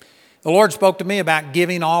 The Lord spoke to me about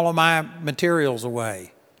giving all of my materials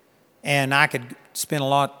away. And I could spend a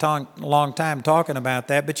long time talking about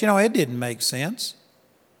that, but it didn't make sense.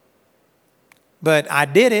 But I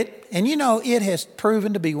did it, and it has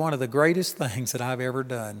proven to be one of the greatest things that I've ever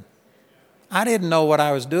done. I didn't know what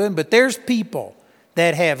I was doing, but there's people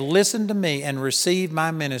that have listened to me and received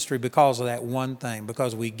my ministry because of that one thing,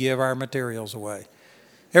 because we give our materials away.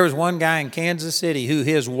 There was one guy in Kansas City who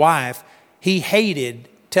his wife, he hated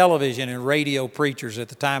television and radio preachers. At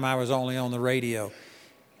the time I was only on the radio.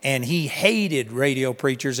 And he hated radio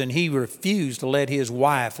preachers, and he refused to let his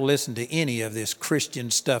wife listen to any of this Christian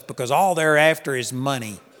stuff because all they're after is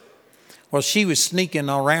money. Well, she was sneaking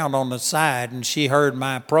around on the side, and she heard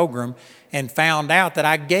my program and found out that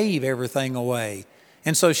I gave everything away.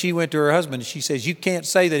 And so she went to her husband, and she says, "You can't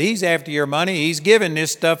say that he's after your money. He's giving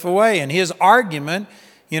this stuff away." And his argument,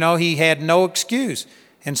 he had no excuse.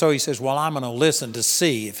 And so he says, "Well, I'm going to listen to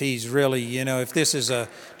see if he's really, if this is a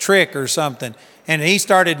trick or something." And he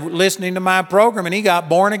started listening to my program, and he got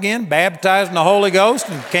born again, baptized in the Holy Ghost,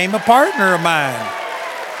 and became a partner of mine.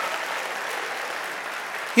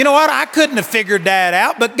 You know what? I couldn't have figured that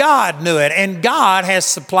out, but God knew it. And God has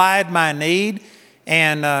supplied my need.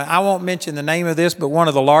 And I won't mention the name of this, but one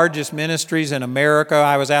of the largest ministries in America.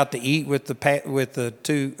 I was out to eat with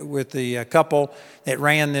the couple that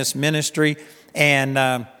ran this ministry,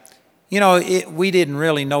 and we didn't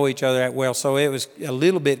really know each other that well, so it was a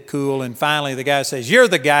little bit cool. And finally, the guy says, "You're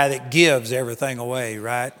the guy that gives everything away,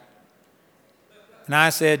 right?" And I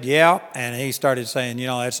said, "Yeah." And he started saying,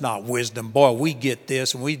 "That's not wisdom. Boy, we get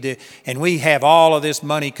this, and we have all of this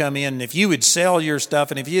money come in. And if you would sell your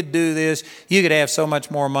stuff, and if you'd do this, you could have so much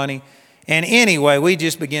more money." And anyway, we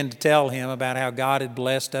just began to tell him about how God had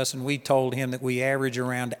blessed us, and we told him that we average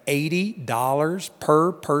around $80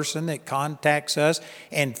 per person that contacts us,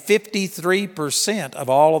 and 53% of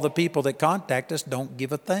all of the people that contact us don't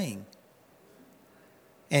give a thing.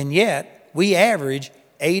 And yet, we average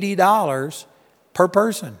 $80 per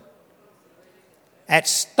person. That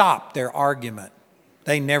stopped their argument.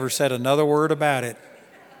 They never said another word about it.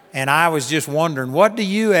 And I was just wondering, what do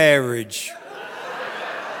you average?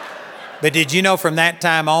 But did you know from that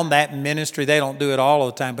time on, that ministry, they don't do it all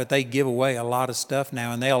the time, but they give away a lot of stuff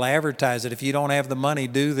now, and they'll advertise it. If you don't have the money,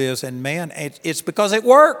 do this. And man, it's because it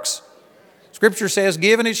works. Scripture says,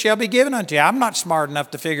 "Give and it shall be given unto you." I'm not smart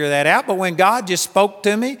enough to figure that out, but when God just spoke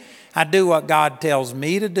to me, I do what God tells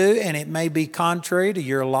me to do, and it may be contrary to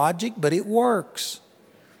your logic, but it works.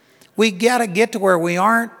 We got to get to where we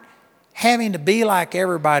aren't having to be like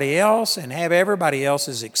everybody else and have everybody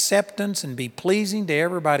else's acceptance and be pleasing to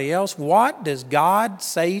everybody else. What does God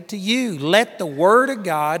say to you? Let the Word of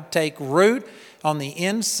God take root on the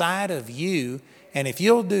inside of you, and if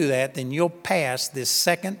you'll do that, then you'll pass this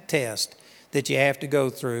second test that you have to go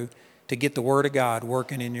through to get the Word of God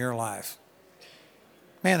working in your life.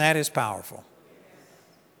 Man, that is powerful.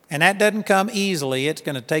 And that doesn't come easily. It's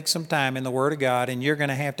going to take some time in the Word of God, and you're going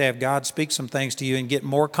to have God speak some things to you and get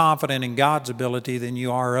more confident in God's ability than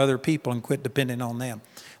you are other people and quit depending on them.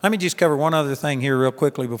 Let me just cover one other thing here real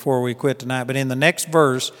quickly before we quit tonight. But in the next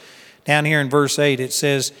verse, down here in verse 8, it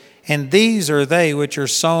says, "And these are they which are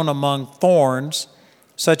sown among thorns,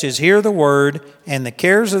 such as hear the word, and the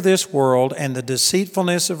cares of this world, and the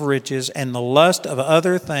deceitfulness of riches, and the lust of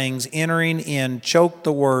other things entering in choke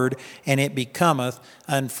the word, and it becometh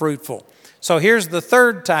unfruitful." So here's the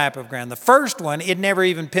third type of ground. The first one, it never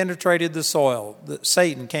even penetrated the soil.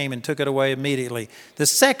 Satan came and took it away immediately. The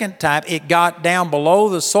second type, it got down below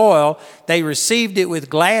the soil. They received it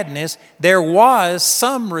with gladness. There was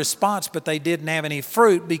some response, but they didn't have any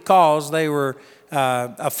fruit because they were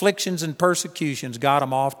afflictions and persecutions got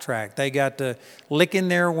them off track. They got to licking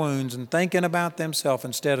their wounds and thinking about themselves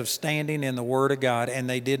instead of standing in the Word of God, and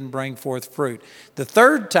they didn't bring forth fruit. The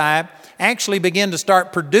third type actually began to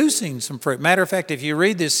start producing some fruit. Matter of fact, if you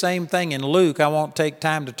read this same thing in Luke, I won't take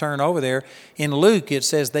time to turn over there. In Luke, it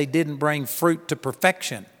says they didn't bring fruit to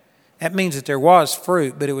perfection. That means that there was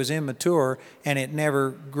fruit, but it was immature and it never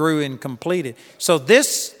grew and completed. So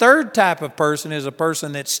this third type of person is a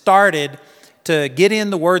person that started to get in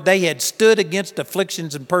the Word. They had stood against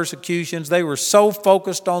afflictions and persecutions. They were so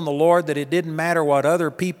focused on the Lord that it didn't matter what other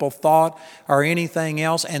people thought or anything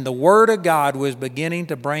else. And the Word of God was beginning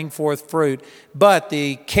to bring forth fruit. But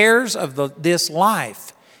the cares of this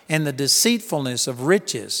life and the deceitfulness of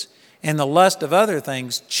riches and the lust of other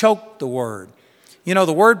things choked the Word. You know,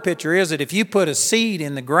 the word picture is that if you put a seed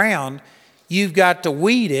in the ground, you've got to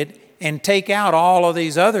weed it and take out all of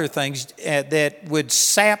these other things that would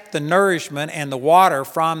sap the nourishment and the water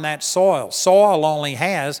from that soil. Soil only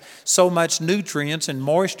has so much nutrients and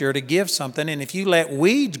moisture to give something, and if you let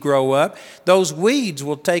weeds grow up, those weeds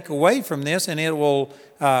will take away from this and it will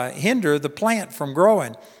hinder the plant from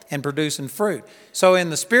growing and producing fruit. So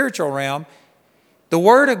in the spiritual realm, the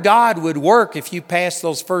Word of God would work if you pass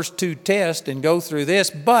those first two tests and go through this,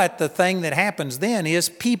 but the thing that happens then is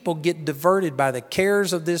people get diverted by the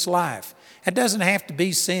cares of this life. It doesn't have to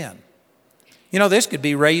be sin. You know, this could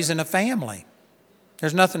be raising a family.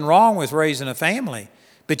 There's nothing wrong with raising a family,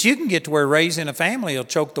 but you can get to where raising a family will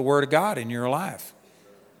choke the Word of God in your life.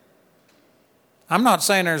 I'm not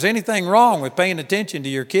saying there's anything wrong with paying attention to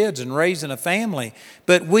your kids and raising a family,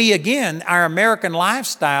 but we, again, our American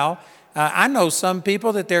lifestyle, I know some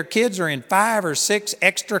people that their kids are in 5 or 6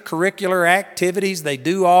 extracurricular activities. They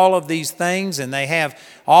do all of these things and they have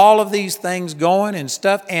all of these things going and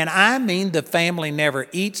stuff. And I mean, the family never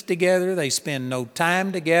eats together. They spend no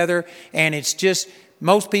time together. And it's just,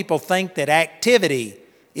 most people think that activity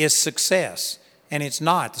is success. And it's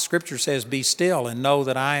not. The Scripture says, be still and know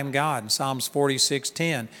that I am God in Psalms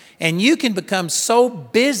 46:10. And you can become so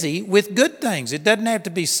busy with good things. It doesn't have to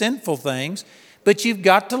be sinful things. But you've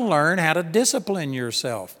got to learn how to discipline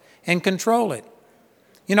yourself and control it.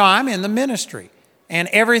 You know, I'm in the ministry, and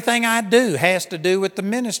everything I do has to do with the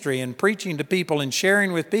ministry and preaching to people and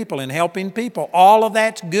sharing with people and helping people. All of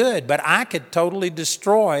that's good, but I could totally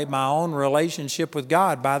destroy my own relationship with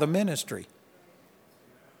God by the ministry.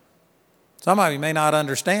 Some of you may not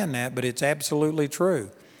understand that, but it's absolutely true.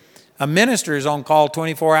 A minister is on call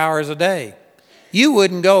 24 hours a day. You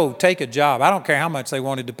wouldn't go take a job. I don't care how much they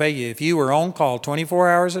wanted to pay you. If you were on call 24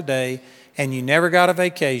 hours a day and you never got a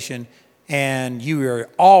vacation and you were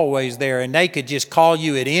always there and they could just call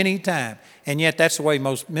you at any time. And yet that's the way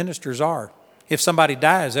most ministers are. If somebody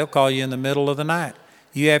dies, they'll call you in the middle of the night.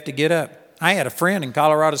 You have to get up. I had a friend in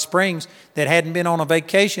Colorado Springs that hadn't been on a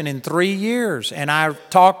vacation in 3 years. And I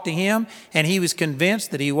talked to him and he was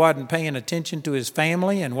convinced that he wasn't paying attention to his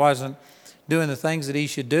family and wasn't doing the things that he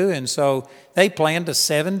should do. And so they planned a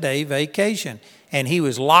 7-day vacation. And he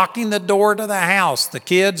was locking the door to the house. The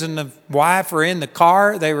kids and the wife were in the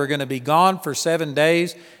car. They were going to be gone for 7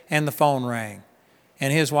 days. And the phone rang.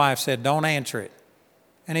 And his wife said, don't answer it.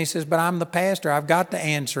 And he says, but I'm the pastor. I've got to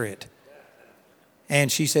answer it. And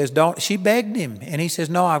she says, don't. She begged him. And he says,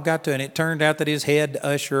 no, I've got to. And it turned out that his head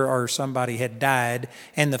usher or somebody had died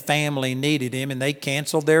and the family needed him and they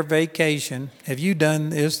canceled their vacation. Have you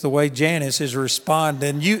done this the way Janice is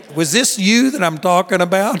responding? Was this you that I'm talking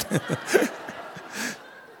about?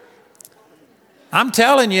 I'm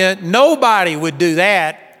telling you, nobody would do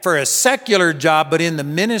that for a secular job, but in the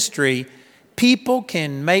ministry, people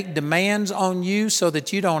can make demands on you so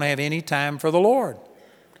that you don't have any time for the Lord.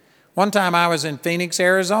 One time I was in Phoenix,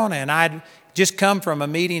 Arizona, and I'd just come from a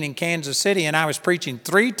meeting in Kansas City, and I was preaching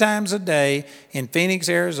 3 times a day in Phoenix,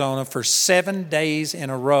 Arizona for 7 days in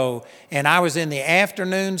a row. And I was in the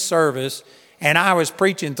afternoon service, and I was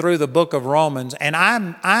preaching through the book of Romans. And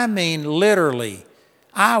I mean, literally,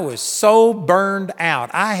 I was so burned out.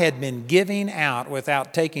 I had been giving out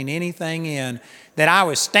without taking anything in, that I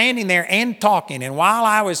was standing there and talking. And while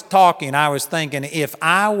I was talking, I was thinking, if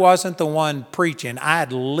I wasn't the one preaching,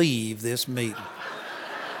 I'd leave this meeting.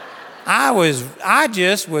 I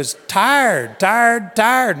just was tired,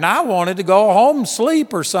 and I wanted to go home and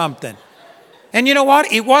sleep or something. And you know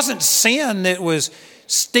what? It wasn't sin that was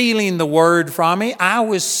stealing the word from me. I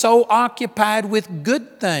was so occupied with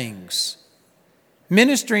good things,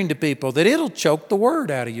 ministering to people, that it'll choke the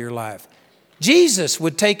word out of your life. Jesus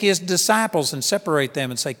would take his disciples and separate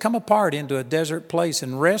them and say, come apart into a desert place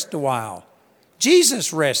and rest a while.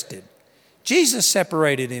 Jesus rested. Jesus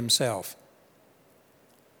separated himself.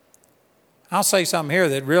 I'll say something here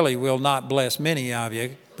that really will not bless many of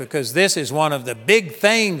you, because this is one of the big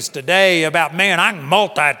things today about, man, I can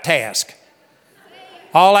multitask.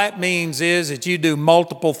 All that means is that you do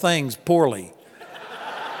multiple things poorly.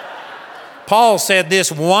 Paul said,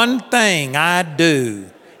 this one thing I do.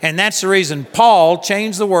 And that's the reason Paul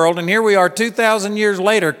changed the world. And here we are 2,000 years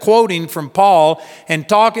later quoting from Paul and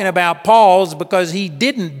talking about Paul's, because he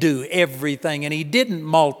didn't do everything and he didn't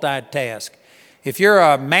multitask. If you're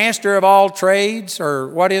a master of all trades, or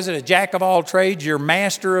what is it, a jack of all trades, you're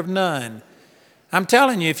master of none. I'm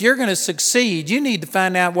telling you, if you're going to succeed, you need to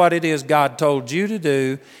find out what it is God told you to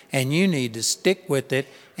do, and you need to stick with it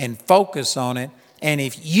and focus on it. And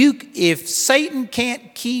if Satan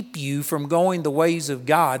can't keep you from going the ways of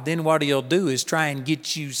God, then what he'll do is try and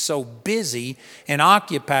get you so busy and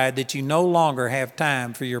occupied that you no longer have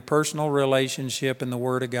time for your personal relationship and the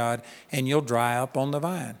Word of God, and you'll dry up on the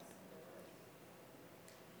vine.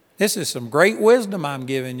 This is some great wisdom I'm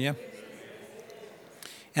giving you.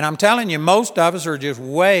 And I'm telling you, most of us are just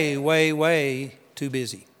way, way, way too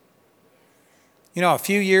busy. You know, a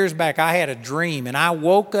few years back, I had a dream, and I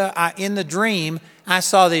woke up, in the dream, I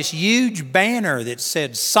saw this huge banner that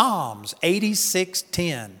said Psalms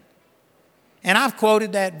 86:10. And I've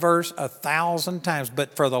quoted that verse 1,000 times,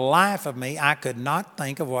 but for the life of me, I could not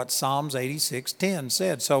think of what Psalms 86:10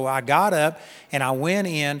 said. So I got up, and I went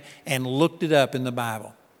in and looked it up in the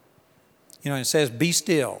Bible. You know, it says, be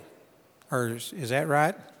still. Or is that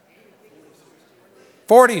right?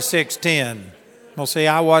 46:10. Well, see,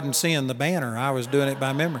 I wasn't seeing the banner. I was doing it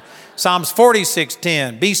by memory. Psalms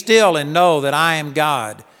 46:10. Be still and know that I am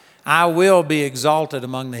God. I will be exalted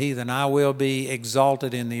among the heathen. I will be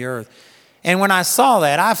exalted in the earth. And when I saw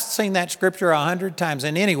that, I've seen that scripture 100 times.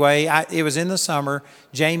 And anyway, it was in the summer.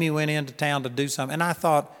 Jamie went into town to do something. And I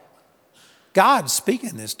thought, God's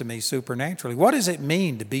speaking this to me supernaturally. What does it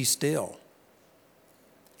mean to be still?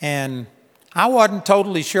 And I wasn't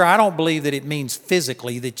totally sure. I don't believe that it means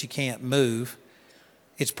physically that you can't move.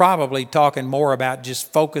 It's probably talking more about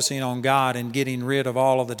just focusing on God and getting rid of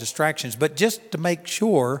all of the distractions. But just to make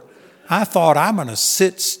sure, I thought, I'm going to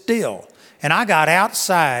sit still. And I got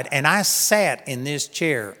outside and I sat in this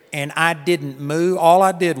chair and I didn't move. All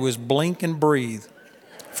I did was blink and breathe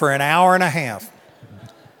for an hour and a half.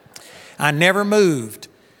 I never moved.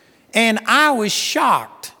 And I was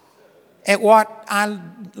shocked at what I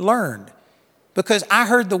learned, because I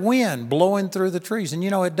heard the wind blowing through the trees. And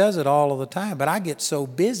you know, it does it all of the time. But I get so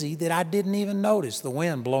busy that I didn't even notice the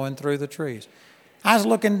wind blowing through the trees. I was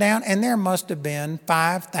looking down, and there must have been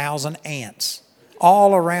 5,000 ants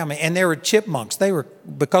all around me. And there were chipmunks. They were,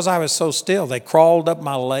 because I was so still, they crawled up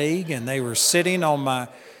my leg, and they were sitting on my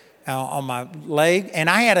leg. And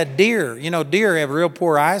I had a deer. You know, deer have real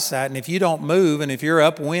poor eyesight. And if you don't move, and if you're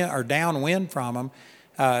upwind or downwind from them,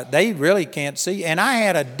 they really can't see. And I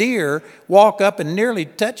had a deer walk up and nearly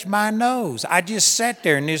touch my nose. I just sat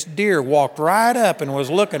there, and this deer walked right up and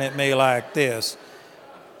was looking at me like this.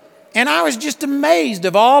 And I was just amazed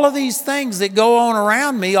of all of these things that go on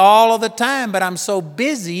around me all of the time, but I'm so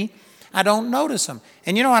busy, I don't notice them.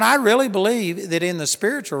 And you know what? I really believe that in the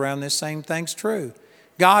spiritual realm, this same thing's true.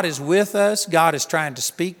 God is with us. God is trying to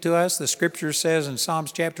speak to us. The scripture says in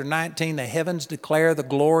Psalms chapter 19, the heavens declare the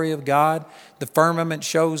glory of God. The firmament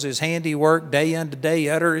shows his handiwork. Day unto day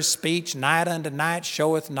utter his speech. Night unto night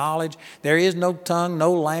showeth knowledge. There is no tongue,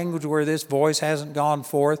 no language where this voice hasn't gone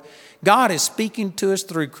forth. God is speaking to us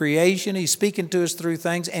through creation. He's speaking to us through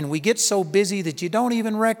things. And we get so busy that you don't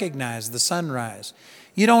even recognize the sunrise.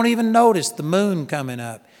 You don't even notice the moon coming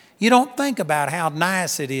up. You don't think about how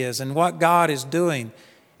nice it is and what God is doing.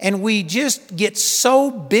 And we just get so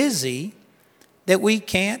busy that we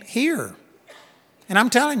can't hear. And I'm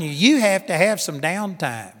telling you, you have to have some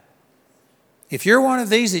downtime. If you're one of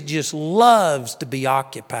these that just loves to be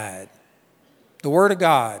occupied, the Word of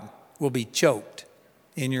God will be choked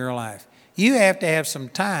in your life. You have to have some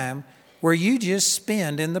time where you just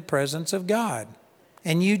spend in the presence of God.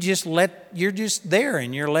 And you're just there,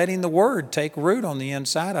 and you're letting the Word take root on the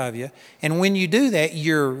inside of you. And when you do that,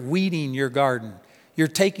 you're weeding your garden. You're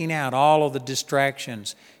taking out all of the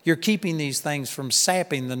distractions. You're keeping these things from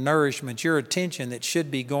sapping the nourishment, your attention that should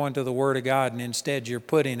be going to the Word of God, and instead you're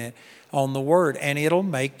putting it on the Word. And it'll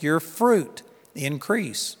make your fruit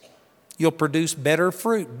increase. You'll produce better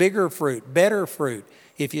fruit, bigger fruit, better fruit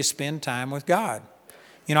if you spend time with God.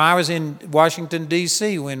 You know, I was in Washington,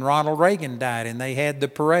 D.C. when Ronald Reagan died, and they had the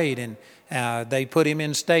parade, and they put him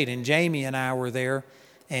in state. And Jamie and I were there,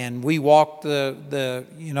 and we walked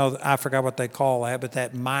I forgot what they call that, but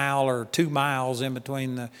that mile or 2 miles in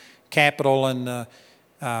between the Capitol and the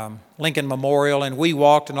Lincoln Memorial, and we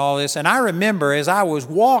walked and all this. And I remember as I was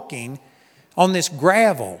walking, on this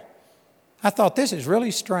gravel. I thought, this is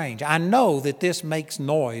really strange. I know that this makes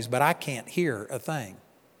noise, but I can't hear a thing.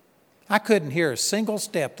 I couldn't hear a single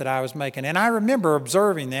step that I was making. And I remember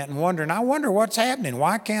observing that and wondering, I wonder what's happening.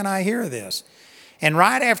 Why can't I hear this? And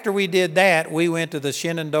right after we did that, we went to the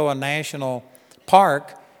Shenandoah National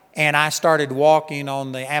Park, and I started walking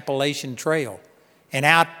on the Appalachian Trail. And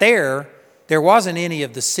out there wasn't any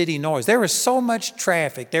of the city noise. There was so much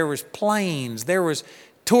traffic. There was planes, there was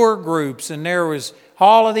tour groups, and there was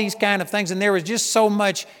all of these kind of things. And there was just so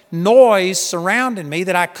much noise surrounding me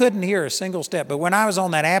that I couldn't hear a single step. But when I was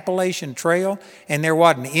on that Appalachian Trail and there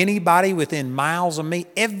wasn't anybody within miles of me,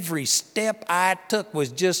 every step I took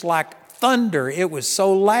was just like thunder. It was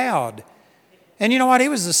so loud. And you know what? It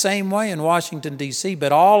was the same way in Washington, D.C.,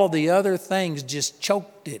 but all of the other things just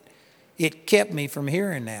choked it. It kept me from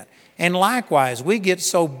hearing that. And likewise, we get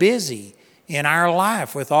so busy in our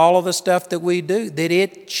life with all of the stuff that we do that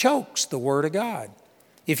it chokes the Word of God.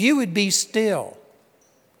 If you would be still,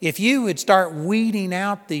 if you would start weeding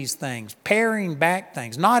out these things, paring back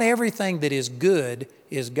things, not everything that is good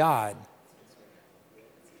is God.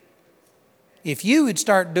 If you would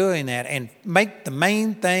start doing that and make the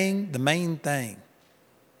main thing the main thing,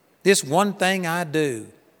 this one thing I do,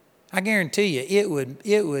 I guarantee you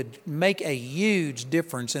it would make a huge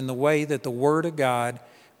difference in the way that the Word of God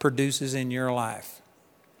produces in your life.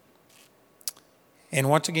 And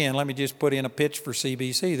once again, let me just put in a pitch for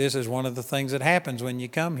CBC. This is one of the things that happens when you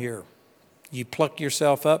come here. You pluck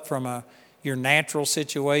yourself up from your natural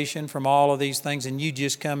situation, from all of these things, and you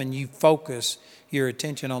just come and you focus your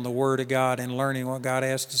attention on the Word of God and learning what God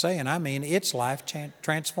has to say. And I mean, it's life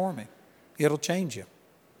transforming. It'll change you.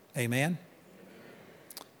 Amen?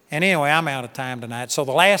 And anyway, I'm out of time tonight. So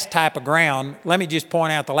the last type of ground, let me just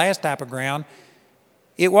point out the last type of ground,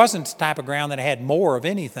 it wasn't the type of ground that had more of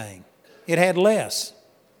anything. It had less.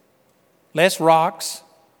 Less rocks,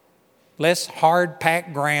 less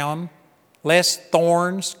hard-packed ground, less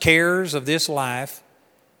thorns, cares of this life.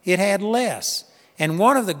 It had less. And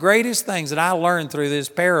one of the greatest things that I learned through this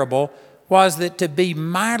parable was that to be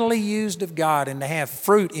mightily used of God and to have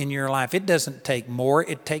fruit in your life, it doesn't take more,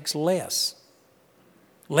 it takes less.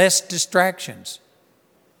 Less distractions.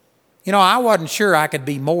 You know, I wasn't sure I could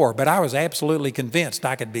be more, but I was absolutely convinced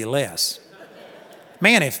I could be less.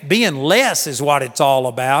 Man, if being less is what it's all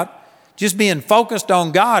about, just being focused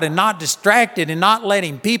on God and not distracted and not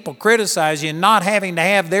letting people criticize you and not having to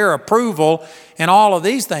have their approval and all of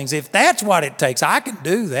these things, if that's what it takes, I can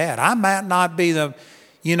do that. I might not be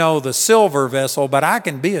the silver vessel, but I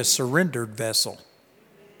can be a surrendered vessel.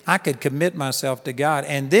 I could commit myself to God.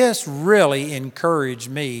 And this really encouraged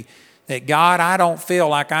me that, God, I don't feel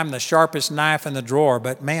like I'm the sharpest knife in the drawer,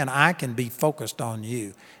 but man, I can be focused on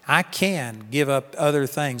you. I can give up other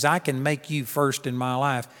things. I can make you first in my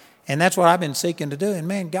life. And that's what I've been seeking to do. And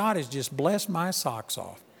man, God has just blessed my socks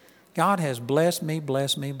off. God has blessed me,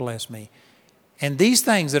 blessed me, blessed me. And these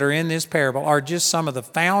things that are in this parable are just some of the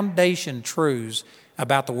foundation truths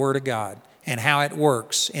about the Word of God and how it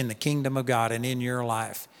works in the kingdom of God and in your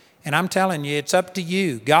life. And I'm telling you, it's up to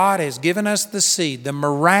you. God has given us the seed, the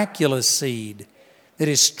miraculous seed that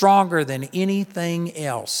is stronger than anything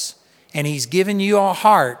else. And He's given you a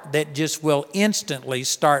heart that just will instantly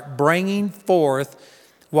start bringing forth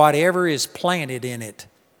whatever is planted in it.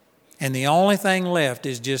 And the only thing left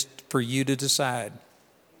is just for you to decide,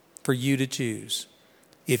 for you to choose.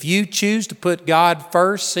 If you choose to put God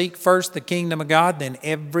first, seek first the kingdom of God, then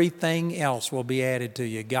everything else will be added to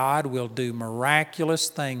you. God will do miraculous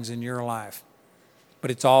things in your life.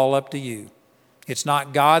 But it's all up to you. It's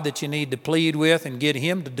not God that you need to plead with and get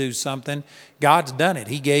Him to do something. God's done it.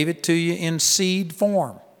 He gave it to you in seed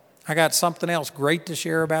form. I got something else great to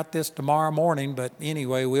share about this tomorrow morning, but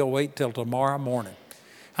anyway, we'll wait till tomorrow morning.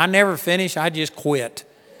 I never finish, I just quit.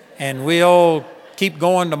 And we'll keep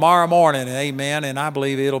going tomorrow morning, amen, and I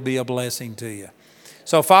believe it'll be a blessing to you.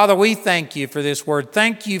 So, Father, we thank you for this word.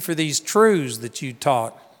 Thank you for these truths that you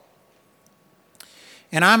taught.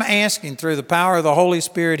 And I'm asking through the power of the Holy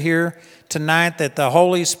Spirit here tonight that the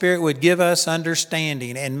Holy Spirit would give us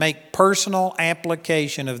understanding and make personal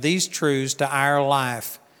application of these truths to our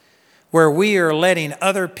life, where we are letting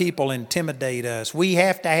other people intimidate us. We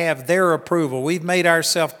have to have their approval. We've made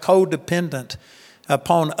ourselves codependent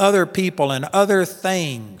upon other people and other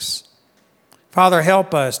things. Father,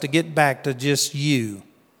 help us to get back to just you,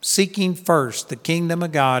 seeking first the kingdom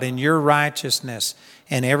of God and your righteousness,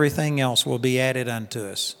 and everything else will be added unto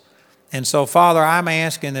us. And so, Father, I'm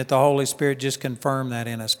asking that the Holy Spirit just confirm that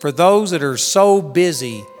in us. For those that are so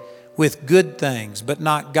busy with good things, but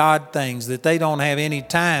not God things, that they don't have any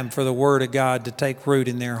time for the Word of God to take root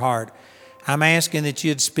in their heart, I'm asking that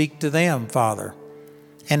you'd speak to them, Father,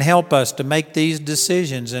 and help us to make these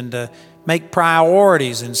decisions and to make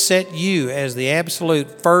priorities and set you as the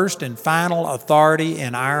absolute first and final authority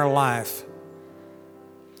in our life.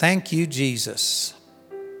 Thank you, Jesus.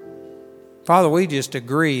 Father, we just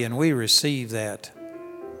agree and we receive that.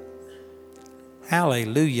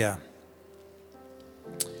 Hallelujah.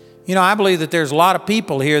 You know, I believe that there's a lot of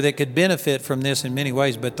people here that could benefit from this in many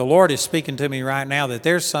ways, but the Lord is speaking to me right now that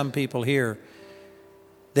there's some people here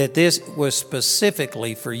that this was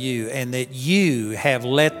specifically for you, and that you have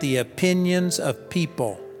let the opinions of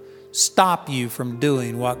people stop you from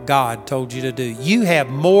doing what God told you to do. You have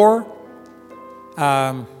more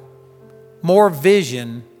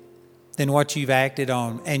vision than what you've acted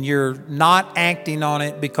on, and you're not acting on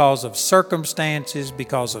it because of circumstances,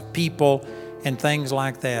 because of people, and things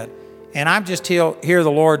like that. And I just hear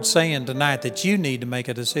the Lord saying tonight that you need to make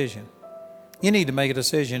a decision. You need to make a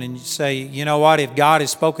decision and say, you know what, if God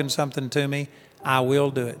has spoken something to me, I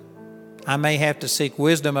will do it. I may have to seek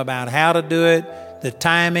wisdom about how to do it, the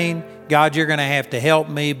timing. God, you're going to have to help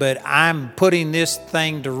me, but I'm putting this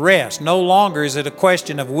thing to rest. No longer is it a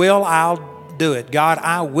question of will, I'll do it. God,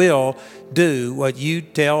 I will do what you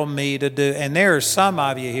tell me to do. And there are some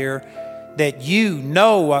of you here that you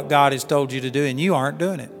know what God has told you to do and you aren't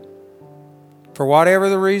doing it. For whatever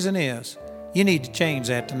the reason is, you need to change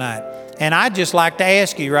that tonight. And I'd just like to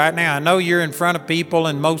ask you right now, I know you're in front of people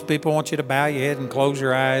and most people want you to bow your head and close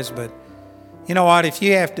your eyes, but you know what? If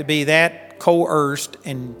you have to be that coerced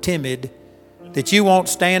and timid that you won't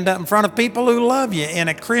stand up in front of people who love you in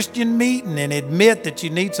a Christian meeting and admit that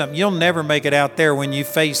you need something, you'll never make it out there when you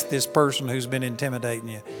face this person who's been intimidating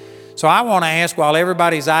you. So I want to ask, while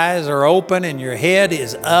everybody's eyes are open and your head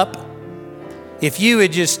is up, if you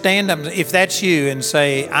would just stand up, if that's you, and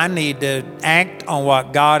say, I need to act on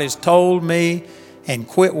what God has told me and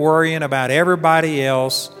quit worrying about everybody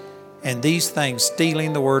else and these things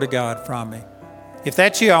stealing the Word of God from me. If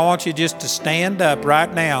that's you, I want you just to stand up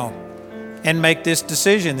right now and make this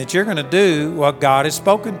decision that you're going to do what God has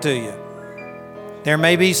spoken to you. There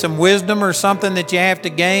may be some wisdom or something that you have to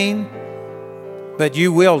gain, but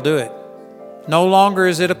you will do it. No longer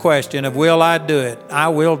is it a question of will I do it. I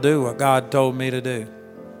will do what God told me to do.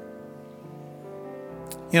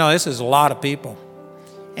 You know, this is a lot of people.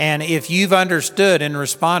 And if you've understood and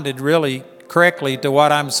responded really correctly to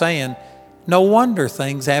what I'm saying, no wonder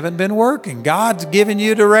things haven't been working. God's given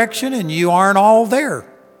you direction and you aren't all there.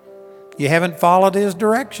 You haven't followed His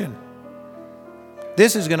direction.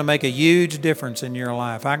 This is going to make a huge difference in your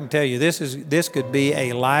life. I can tell you, this could be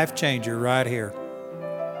a life changer right here.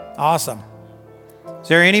 Awesome. Is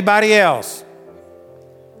there anybody else?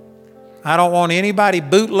 I don't want anybody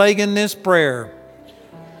bootlegging this prayer.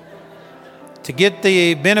 To get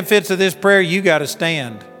the benefits of this prayer, you got to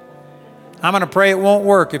stand. I'm going to pray it won't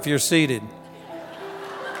work if you're seated.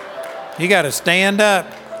 You got to stand up.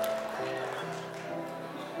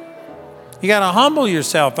 You got to humble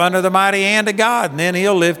yourself under the mighty hand of God, and then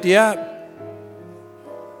He'll lift you up.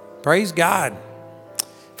 Praise God.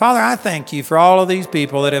 Father, I thank you for all of these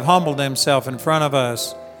people that have humbled themselves in front of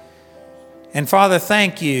us. And Father,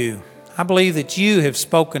 thank you. I believe that you have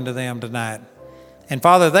spoken to them tonight. And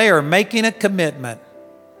Father, they are making a commitment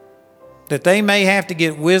that they may have to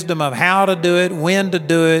get wisdom of how to do it, when to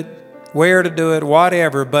do it, where to do it,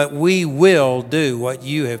 whatever, but we will do what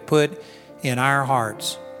you have put in our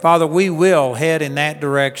hearts. Father, we will head in that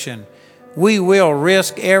direction. We will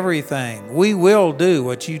risk everything. We will do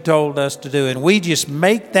what you told us to do. And we just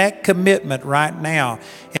make that commitment right now.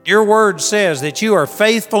 And your word says that you are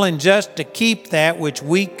faithful and just to keep that which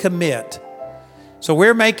we commit. So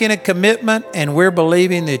we're making a commitment and we're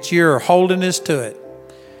believing that you're holding us to it.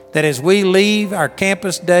 That as we leave our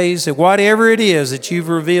campus days, that whatever it is that you've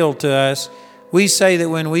revealed to us, we say that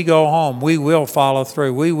when we go home, we will follow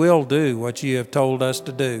through. We will do what you have told us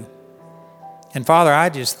to do. And Father, I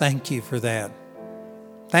just thank you for that.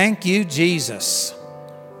 Thank you, Jesus.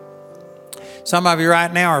 Some of you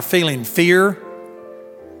right now are feeling fear.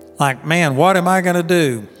 Like, man, what am I going to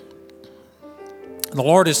do? The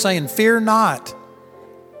Lord is saying, fear not.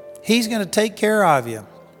 He's going to take care of you.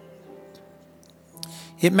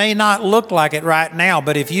 It may not look like it right now,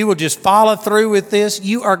 but if you will just follow through with this,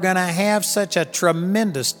 you are going to have such a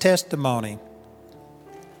tremendous testimony.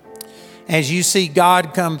 As you see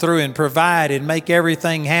God come through and provide and make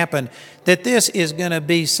everything happen, that this is going to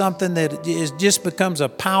be something that just becomes a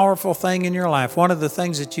powerful thing in your life. One of the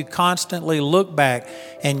things that you constantly look back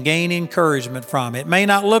and gain encouragement from. It may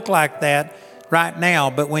not look like that right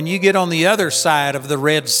now, but when you get on the other side of the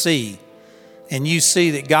Red Sea and you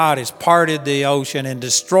see that God has parted the ocean and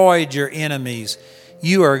destroyed your enemies,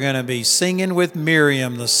 you are going to be singing with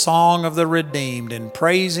Miriam the song of the redeemed and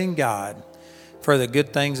praising God for the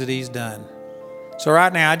good things that He's done. So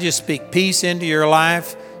right now, I just speak peace into your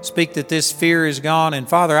life. Speak that this fear is gone. And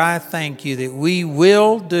Father, I thank you that we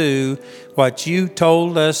will do what you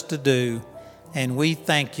told us to do. And we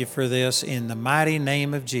thank you for this in the mighty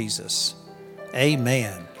name of Jesus.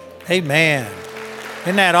 Amen. Amen.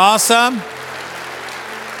 Isn't that awesome?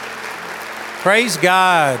 Praise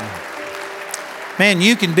God. Man,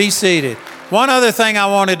 you can be seated. One other thing I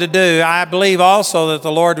wanted to do, I believe also that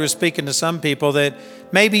the Lord was speaking to some people that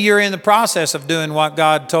maybe you're in the process of doing what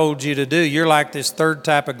God told you to do. You're like this third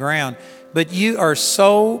type of ground, but you are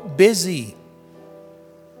so busy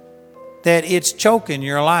that it's choking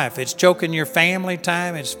your life. It's choking your family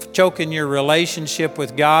time. It's choking your relationship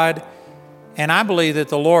with God. And I believe that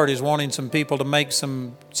the Lord is wanting some people to make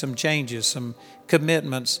some changes, some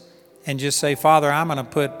commitments, and just say, Father, I'm going to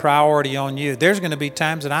put priority on you. There's going to be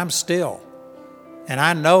times that I'm still, and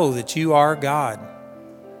I know that you are God.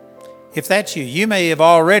 If that's you, you may have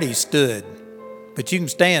already stood, but you can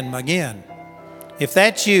stand again. If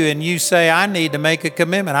that's you and you say, I need to make a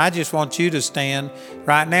commitment, I just want you to stand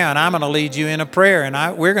right now, and I'm going to lead you in a prayer,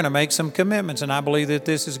 and we're going to make some commitments, and I believe that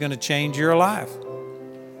this is going to change your life.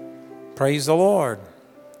 Praise the Lord.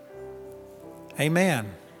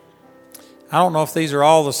 Amen. I don't know if these are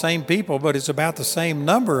all the same people, but it's about the same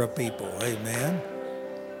number of people. Amen.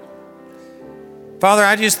 Father,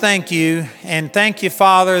 I just thank you, and thank you,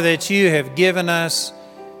 Father, that you have given us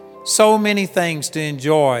so many things to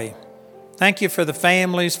enjoy. Thank you for the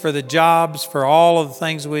families, for the jobs, for all of the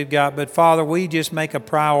things we've got. But Father, we just make a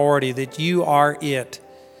priority that you are it,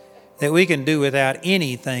 that we can do without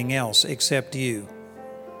anything else except you.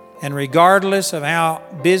 And regardless of how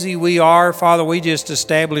busy we are, Father, we just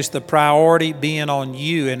establish the priority being on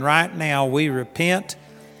you. And right now we repent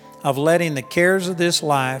of letting the cares of this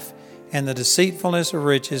life and the deceitfulness of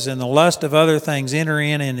riches and the lust of other things enter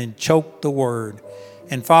in and choke the word.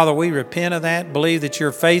 And Father, we repent of that, believe that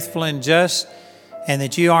you're faithful and just, and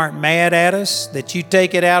that you aren't mad at us, that you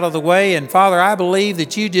take it out of the way. And Father, I believe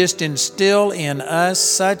that you just instill in us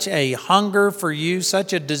such a hunger for you,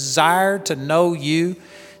 such a desire to know you,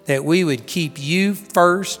 that we would keep you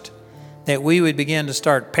first, that we would begin to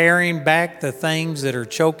start paring back the things that are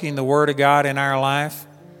choking the Word of God in our life.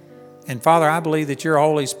 And Father, I believe that your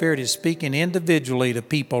Holy Spirit is speaking individually to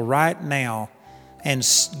people right now and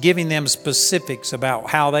giving them specifics about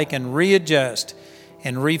how they can readjust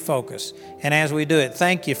and refocus. And as we do it,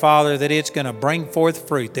 thank you, Father, that it's going to bring forth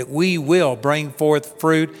fruit, that we will bring forth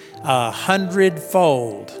fruit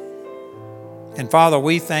 100-fold. And Father,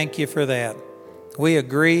 we thank you for that. We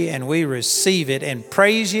agree and we receive it and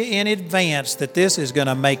praise you in advance that this is going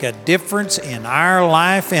to make a difference in our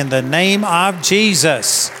life in the name of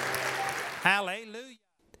Jesus. Hallelujah.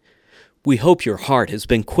 We hope your heart has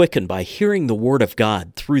been quickened by hearing the Word of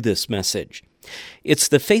God through this message. It's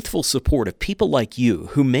the faithful support of people like you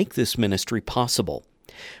who make this ministry possible.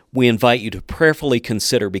 We invite you to prayerfully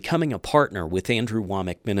consider becoming a partner with Andrew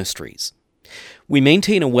Wommack Ministries. We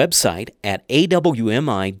maintain a website at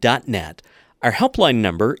awmi.net. Our helpline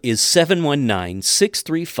number is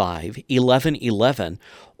 719-635-1111,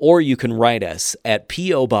 or you can write us at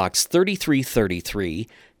P.O. Box 3333,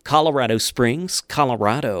 Colorado Springs,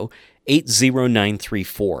 Colorado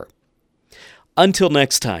 80934. Until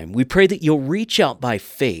next time, we pray that you'll reach out by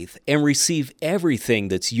faith and receive everything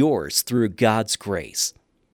that's yours through God's grace.